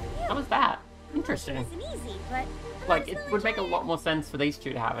 How was that? Interesting. Isn't easy, but Like, it would make a lot more sense for these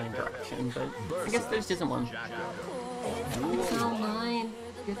two to have an interaction, but I guess there just isn't one. Oh, mine.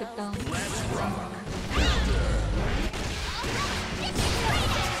 You're the dumb.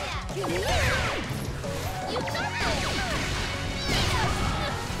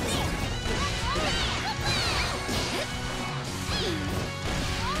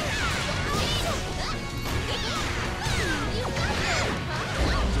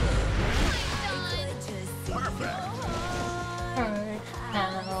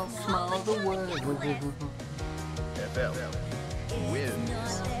 How small the world is. Elphelt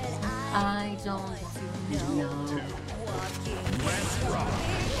wins. I don't know. Let's rock!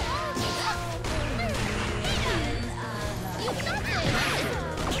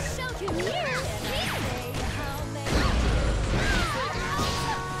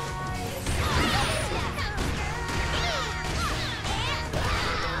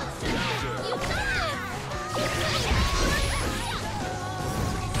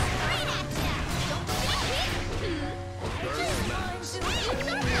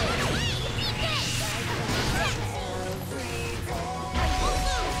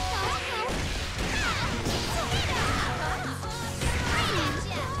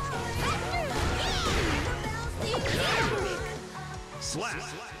 Slap!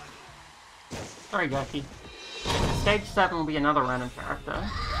 Sorry, Jackie. Stage 7 will be another random character.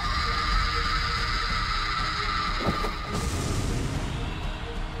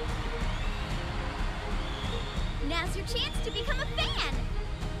 Now's your chance to become a fan!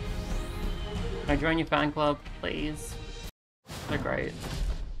 Can I join your fan club, please? They're great.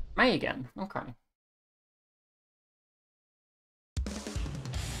 May again. Okay.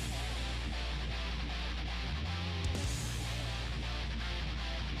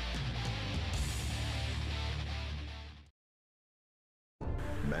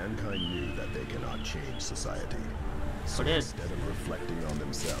 Mankind knew that they cannot change society. So It is. instead of reflecting on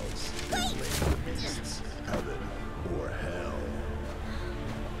themselves, they blame the beasts, heaven, or hell.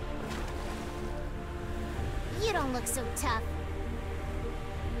 You don't look so tough.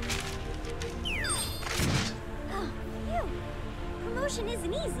 Oh, phew. Promotion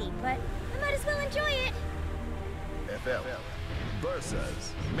isn't easy, but I might as well enjoy it. Elphelt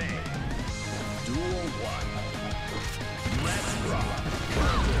versus May. Duel 1. Let's rock.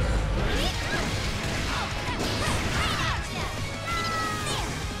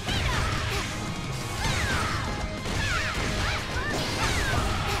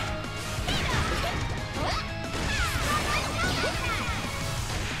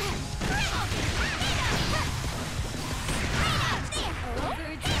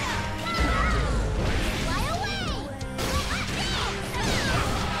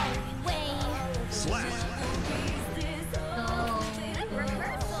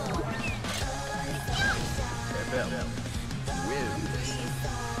 Wins.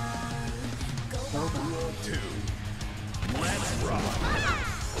 Duel 2. Let's rock.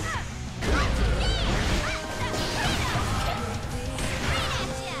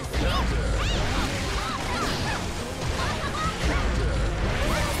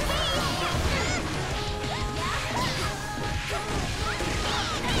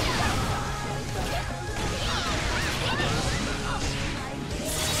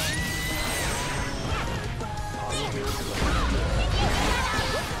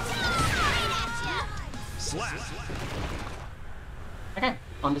 Okay,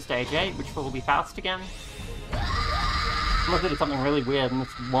 on to stage 8, which will be fast again. Unless it is something really weird and this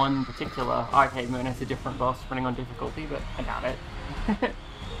one particular arcade moon has a different boss running on difficulty, but I doubt it.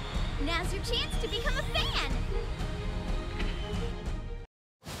 Now's your chance to become a fan!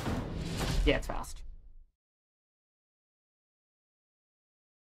 Yeah, it's fast.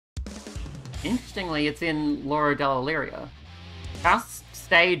 Interestingly, it's in Laura Dell'Illyria. Fast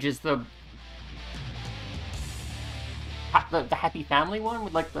stage is the happy family one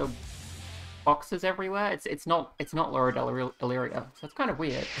with like the boxes everywhere. It's not Laura Dell'Illyria, so it's kind of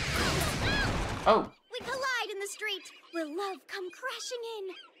weird. Oh, We collide in the street, where love come crashing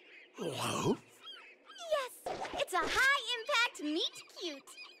in. Love? Yes, it's a high-impact meet-cute.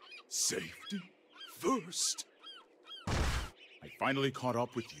 Safety first. I finally caught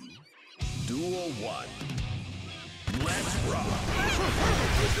up with you. Duel 1. Let's rock.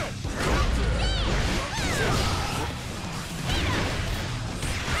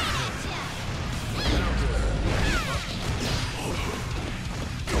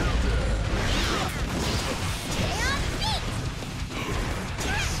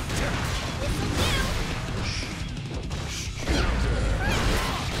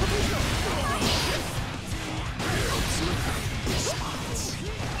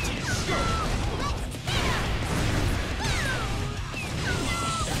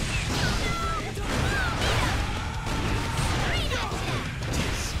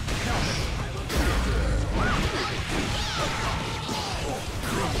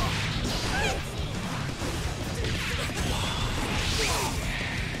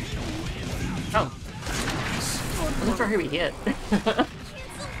 oh. Wasn't sure who he hit.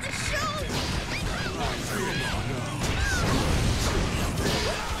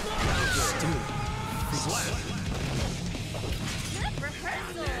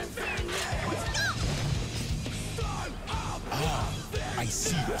 I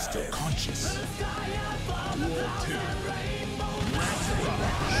see you're still conscious. Duel 2. Let's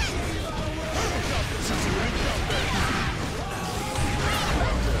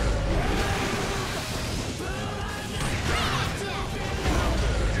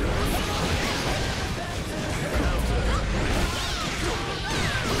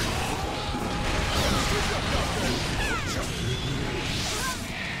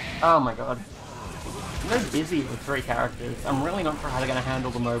Oh my god. I'm so busy with 3 characters. I'm really not sure how they're going to handle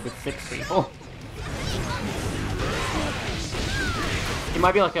the mode with 6 people. It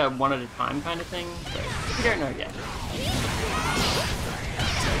might be like a one at a time kind of thing, but we don't know yet.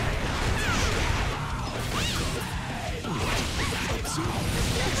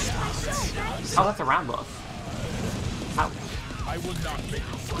 Oh, that's a round boss. Ouch. I will not make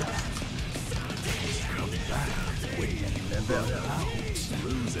And then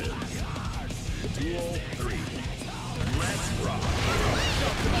loses. Duel 3.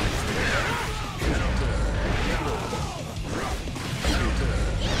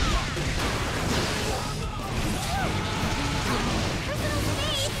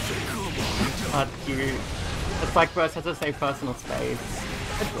 Oh, cute. It's like Burst has to say personal space.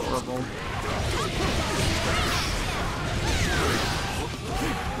 Adorable.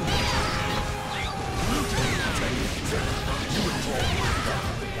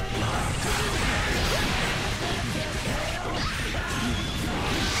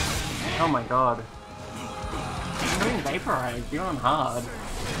 Oh my god. I'm doing Vaporize, you're on hard.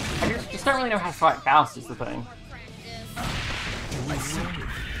 I just don't really know how to fight Faust is the thing.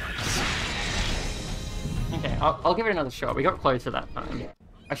 Okay, I'll give it another shot. We got closer that time.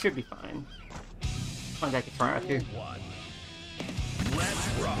 I should be fine. I'll take a try or two. Let's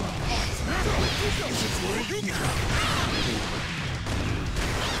rock.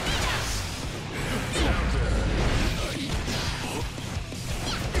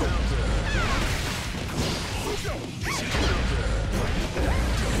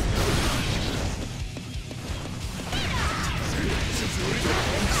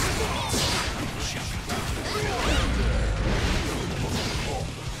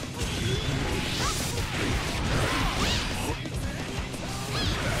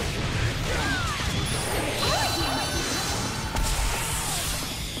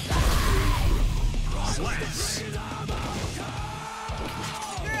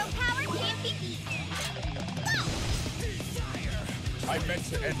 Girl power can't be beaten. I meant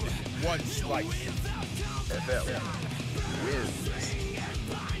to end it in one slice. Elphelt wins.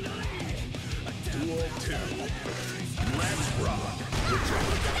 Duel 2. Let's rock.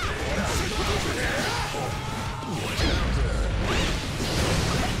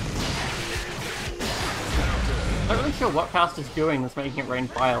 I'm not really sure what Faust is doing that's making it rain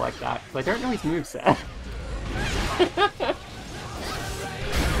fire like that, because I don't know his moveset.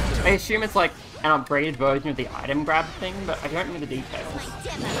 I assume it's like an upgraded version of the item grab thing, but I don't know the details.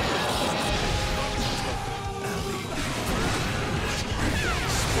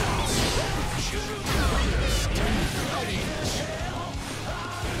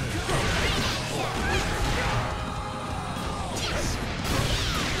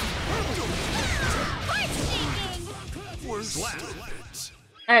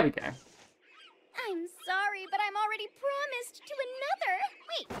 There we go. I'm sorry, but I'm already promised to another.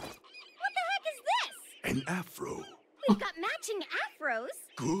 Wait, what the heck is this? An afro. We've got matching afros.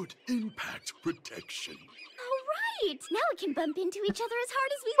 Good impact protection. All right, now we can bump into each other as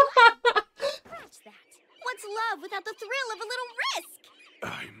hard as we like. Scratch that. What's love without the thrill of a little risk?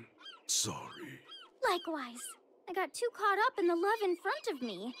 I'm sorry. Likewise. I got too caught up in the love in front of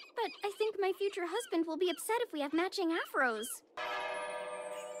me, but I think my future husband will be upset if we have matching afros.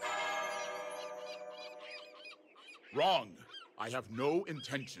 Wrong. I have no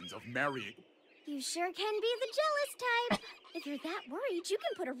intentions of marrying. You sure can be the jealous type. If you're that worried, you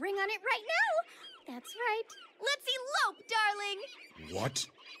can put a ring on it right now. That's right. Let's elope, darling. What?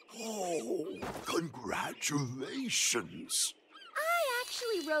 Oh, congratulations. I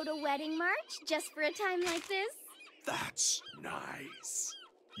actually wrote a wedding march just for a time like this. That's nice.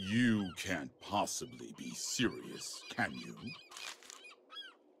 You can't possibly be serious, can you?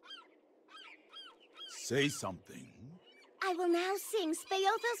 Say something. I will now sing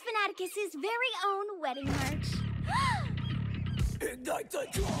Speothos Fanaticus's very own wedding march.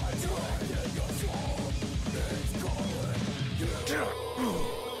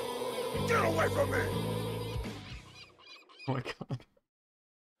 Get away from me! Oh my god.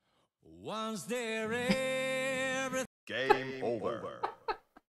 Was there ever... Game over.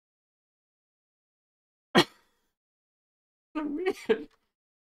 Weird.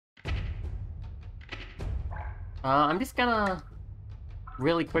 I'm just gonna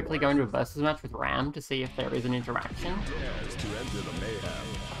really quickly go into a versus match with Ram to see if there is an interaction. Dares to enter the mayhem.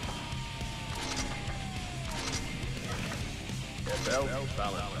 Elphelt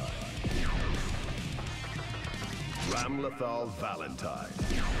Valentine. Ramlethal Valentine.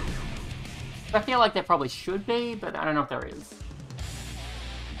 I feel like there probably should be, but I don't know if there is.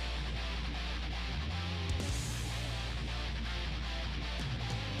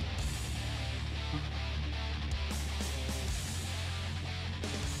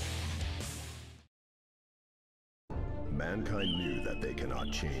 Mankind knew that they cannot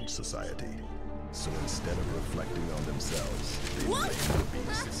change society. So instead of reflecting on themselves, they blame the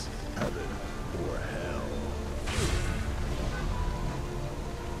beasts, heaven, or hell.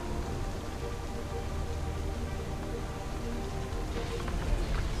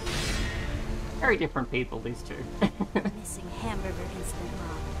 Very different people, these two. Missing hamburger incident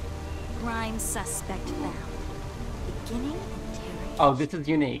log. Prime suspect found. The beginning of territory. Oh, this is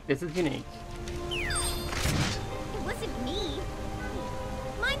unique. This is unique. It wasn't me.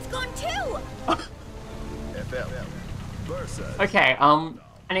 Mine's gone too! Elphelt versus Okay,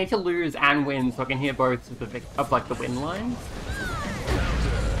 I need to lose and win so I can hear both of like the win lines.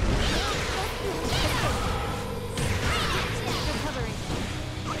 Recovering.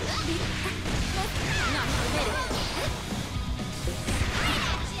 Not permitted.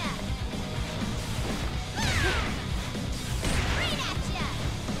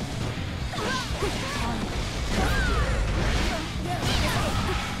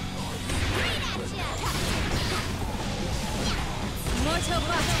 Mortal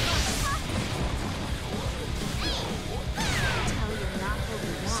butt. Tell you're not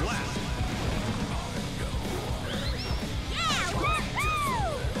holding back. Yeah,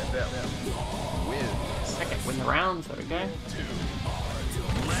 woohoo! Elphelt wins. Okay, win the round, so we go.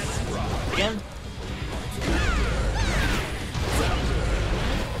 Again.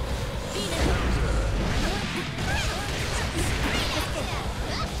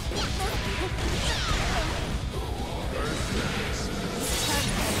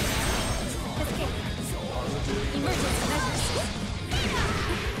 Emergency measures.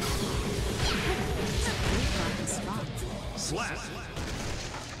 Slap.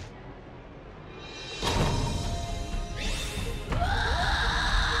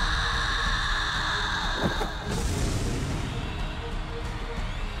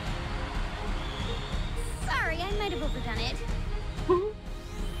 Sorry, I might have overdone it.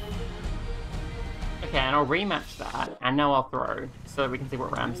 Okay, and I'll rematch that, and now I'll throw, so we can see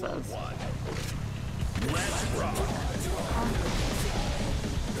what Ram says. Let's rock.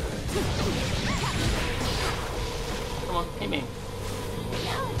 Come on, hit me.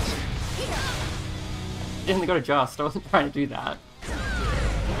 Didn't go to just, I wasn't trying to do that.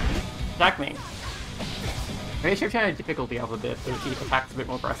 Attack me. Maybe I should try to difficulty up a bit so he attacks a bit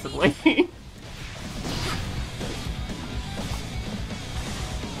more aggressively.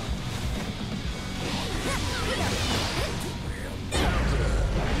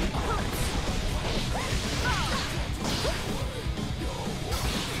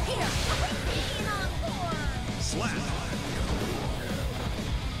 Slap.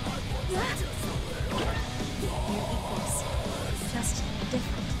 Just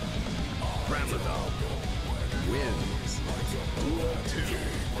different. Ramladal wins. Duel 2.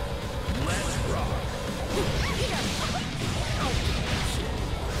 Let's rock.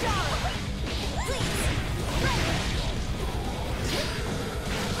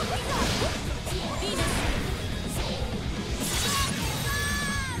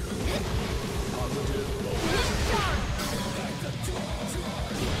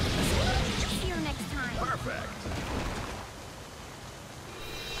 See you next time. Perfect.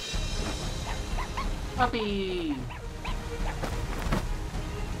 Puppy!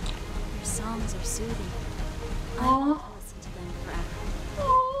 Your songs are soothing. I Aw. want to listen to them forever.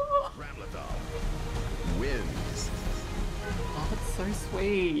 Ramladal wins. Oh, that's so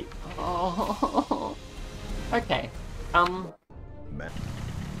sweet. Oh. Okay.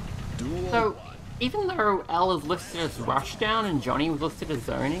 Duel So, 1. even though L is listed as Rushdown and Johnny was listed as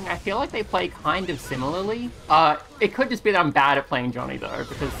Zoning, I feel like they play kind of similarly. It could just be that I'm bad at playing Johnny though,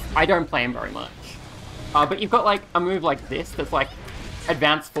 because I don't play him very much. But you've got like a move like this that's like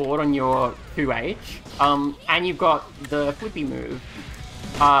advance forward on your 2H, and you've got the flippy move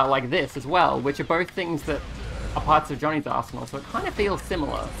like this as well, which are both things that are parts of Johnny's arsenal, so it kind of feels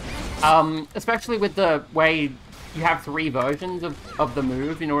similar. Especially with the way you have 3 versions of the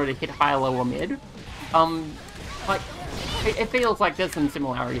move in order to hit high, low, or mid. Like, it feels like there's some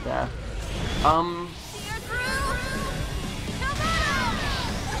similarity there.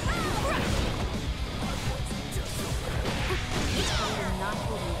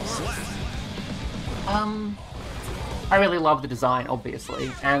 I really love the design,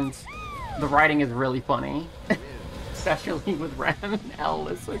 obviously, and the writing is really funny. Especially with Ram and L,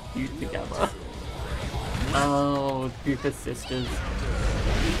 they're so cute together. Oh, Doofus sisters.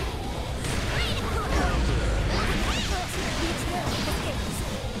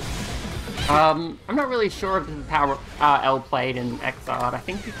 I'm not really sure if this is how L played in Xrd. I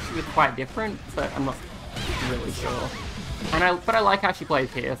think she was quite different, but I'm not really sure. But I like how she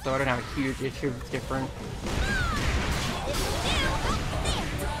plays here, so I don't have a huge issue if it's different.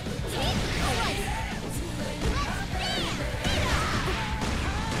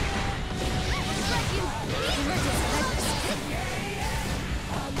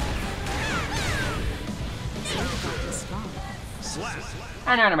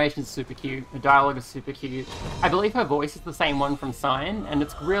 And her animation's super cute, the dialogue is super cute. I believe her voice is the same one from Sign, and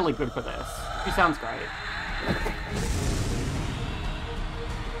it's really good for this. She sounds great.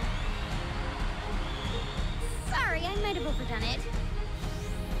 done it.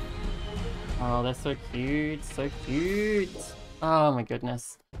 Oh, they're so cute, so cute. Oh my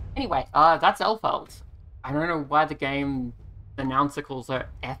goodness. Anyway, that's Elphelt. I don't know why the game announcer calls her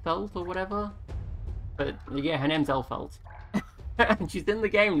Elphelt or whatever, but yeah, her name's Elphelt. And she's in the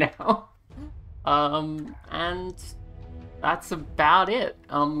game now. And that's about it.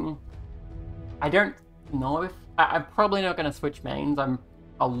 I don't know if... I'm probably not going to switch mains. I'm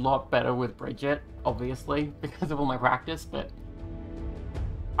a lot better with Bridget, obviously, because of all my practice, but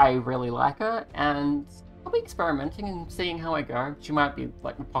I really like her, and I'll be experimenting and seeing how I go. She might be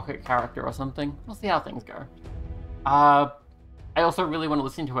like a pocket character or something. We'll see how things go. I also really want to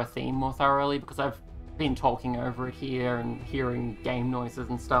listen to her theme more thoroughly, because I've been talking over it here and hearing game noises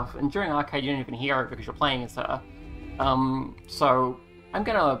and stuff, and during Arcade you don't even hear it because you're playing as her. So I'm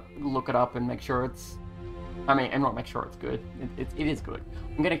gonna look it up and make sure it's... and not make sure it's good. It is good.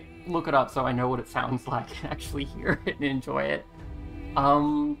 I'm gonna look it up so I know what it sounds like and actually hear it and enjoy it.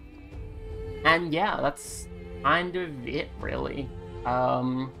 And yeah, that's kind of it, really.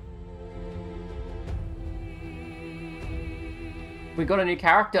 We got a new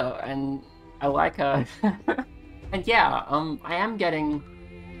character, and I like her. And yeah, I am getting...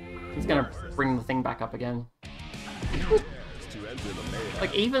 He's gonna bring the thing back up again.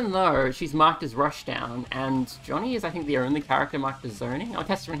 Like, even though she's marked as Rushdown, and Johnny is, I think, the only character marked as Zoning. Oh,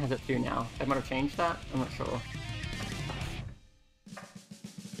 Testament has it too now. They might have changed that? I'm not sure.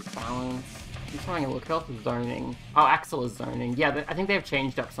 Balance. I'm just having a look. Health is Zoning. Oh, Axel is Zoning. Yeah, I think they've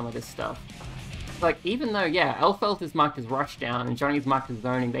changed up some of this stuff. Like, even though, yeah, Elphelt is marked as Rushdown and Johnny is marked as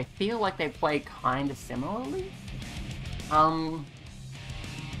Zoning, they feel like they play kind of similarly. I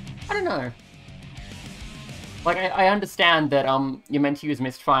don't know. Like, I understand that, you're meant to use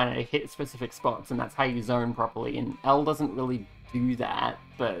Mistfire to hit specific spots, and that's how you zone properly, and L doesn't really do that,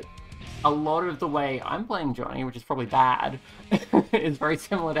 but a lot of the way I'm playing Johnny, which is probably bad, is very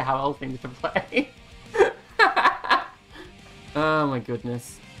similar to how L seems to play. Oh my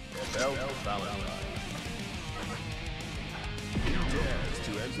goodness. Yeah,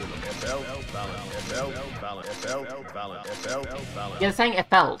 they're saying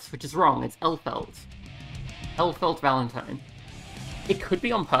Elphelt, which is wrong. It's Elphelt. Elphelt Valentine. It could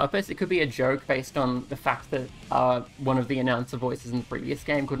be on purpose. It could be a joke based on the fact that one of the announcer voices in the previous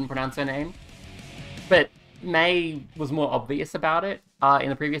game couldn't pronounce her name. But May was more obvious about it. In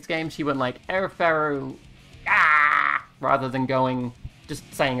the previous game, she went like, Erferu, ah, rather than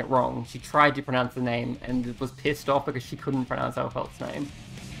just saying it wrong. She tried to pronounce the name and was pissed off because she couldn't pronounce Elphelt's name.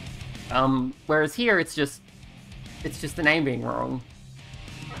 Whereas here, it's just the name being wrong.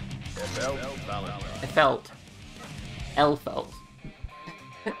 Elphelt.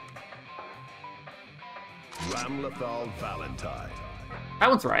 Ramlethal Valentine. That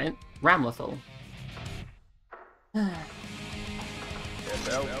one's right. Ramlethal. I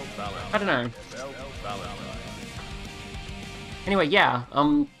don't know. Anyway, yeah.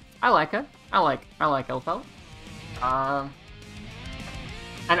 I like her. I like Elphelt.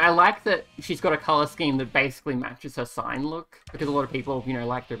 And I like that she's got a color scheme that basically matches her sign look, because a lot of people,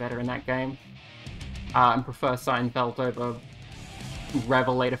 liked her better in that game. And prefer Seinfeld over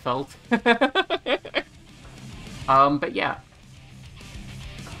Revelatafelt. But yeah.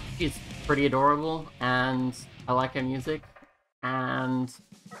 She's pretty adorable, and I like her music, and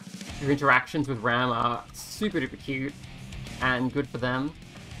her interactions with Ram are super duper cute, and good for them.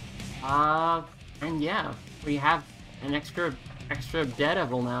 And yeah, we have an extra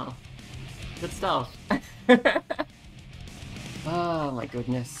Daredevil now. Good stuff. Oh my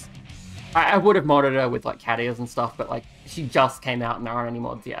goodness. I would have modded her with like cat ears and stuff, but like she just came out and there aren't any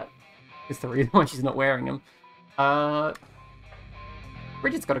mods yet. It's the reason why she's not wearing them.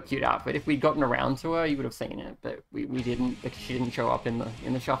 Bridget's got a cute outfit. If we'd gotten around to her, you would have seen it, but we didn't, because she didn't show up in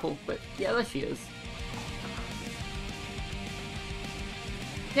the shuffle. But yeah, there she is.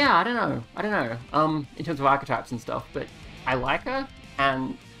 Yeah, I don't know. In terms of archetypes and stuff, but I like her,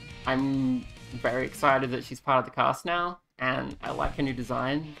 and I'm very excited that she's part of the cast now, and I like her new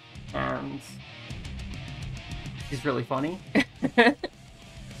design, and she's really funny.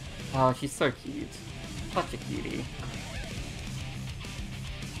 Oh, she's so cute. Such a cutie.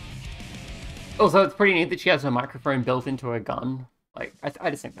 Also, it's pretty neat that she has her microphone built into her gun. Like, I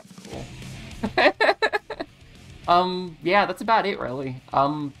just think that's cool. Yeah, that's about it, really.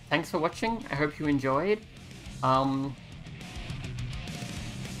 Thanks for watching. I hope you enjoyed.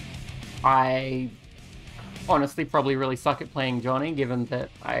 I honestly probably really suck at playing Johnny, given that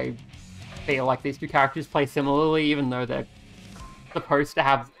I feel like these two characters play similarly, even though they're supposed to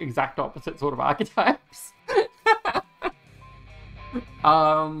have exact opposite sort of archetypes.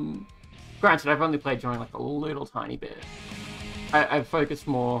 Granted, I've only played Johnny like a little tiny bit. I focused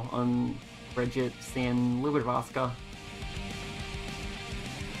more on Bridget, seeing a little bit of Asuka.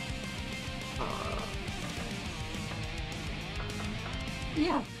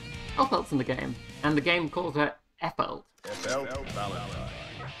 Yeah, Elphelt's in the game, and the game calls her Elphelt. Elphelt Valentine.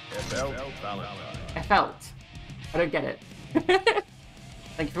 Elphelt Valentine. Elphelt. I don't get it.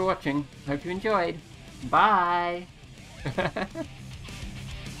 Thank you for watching. Hope you enjoyed. Bye!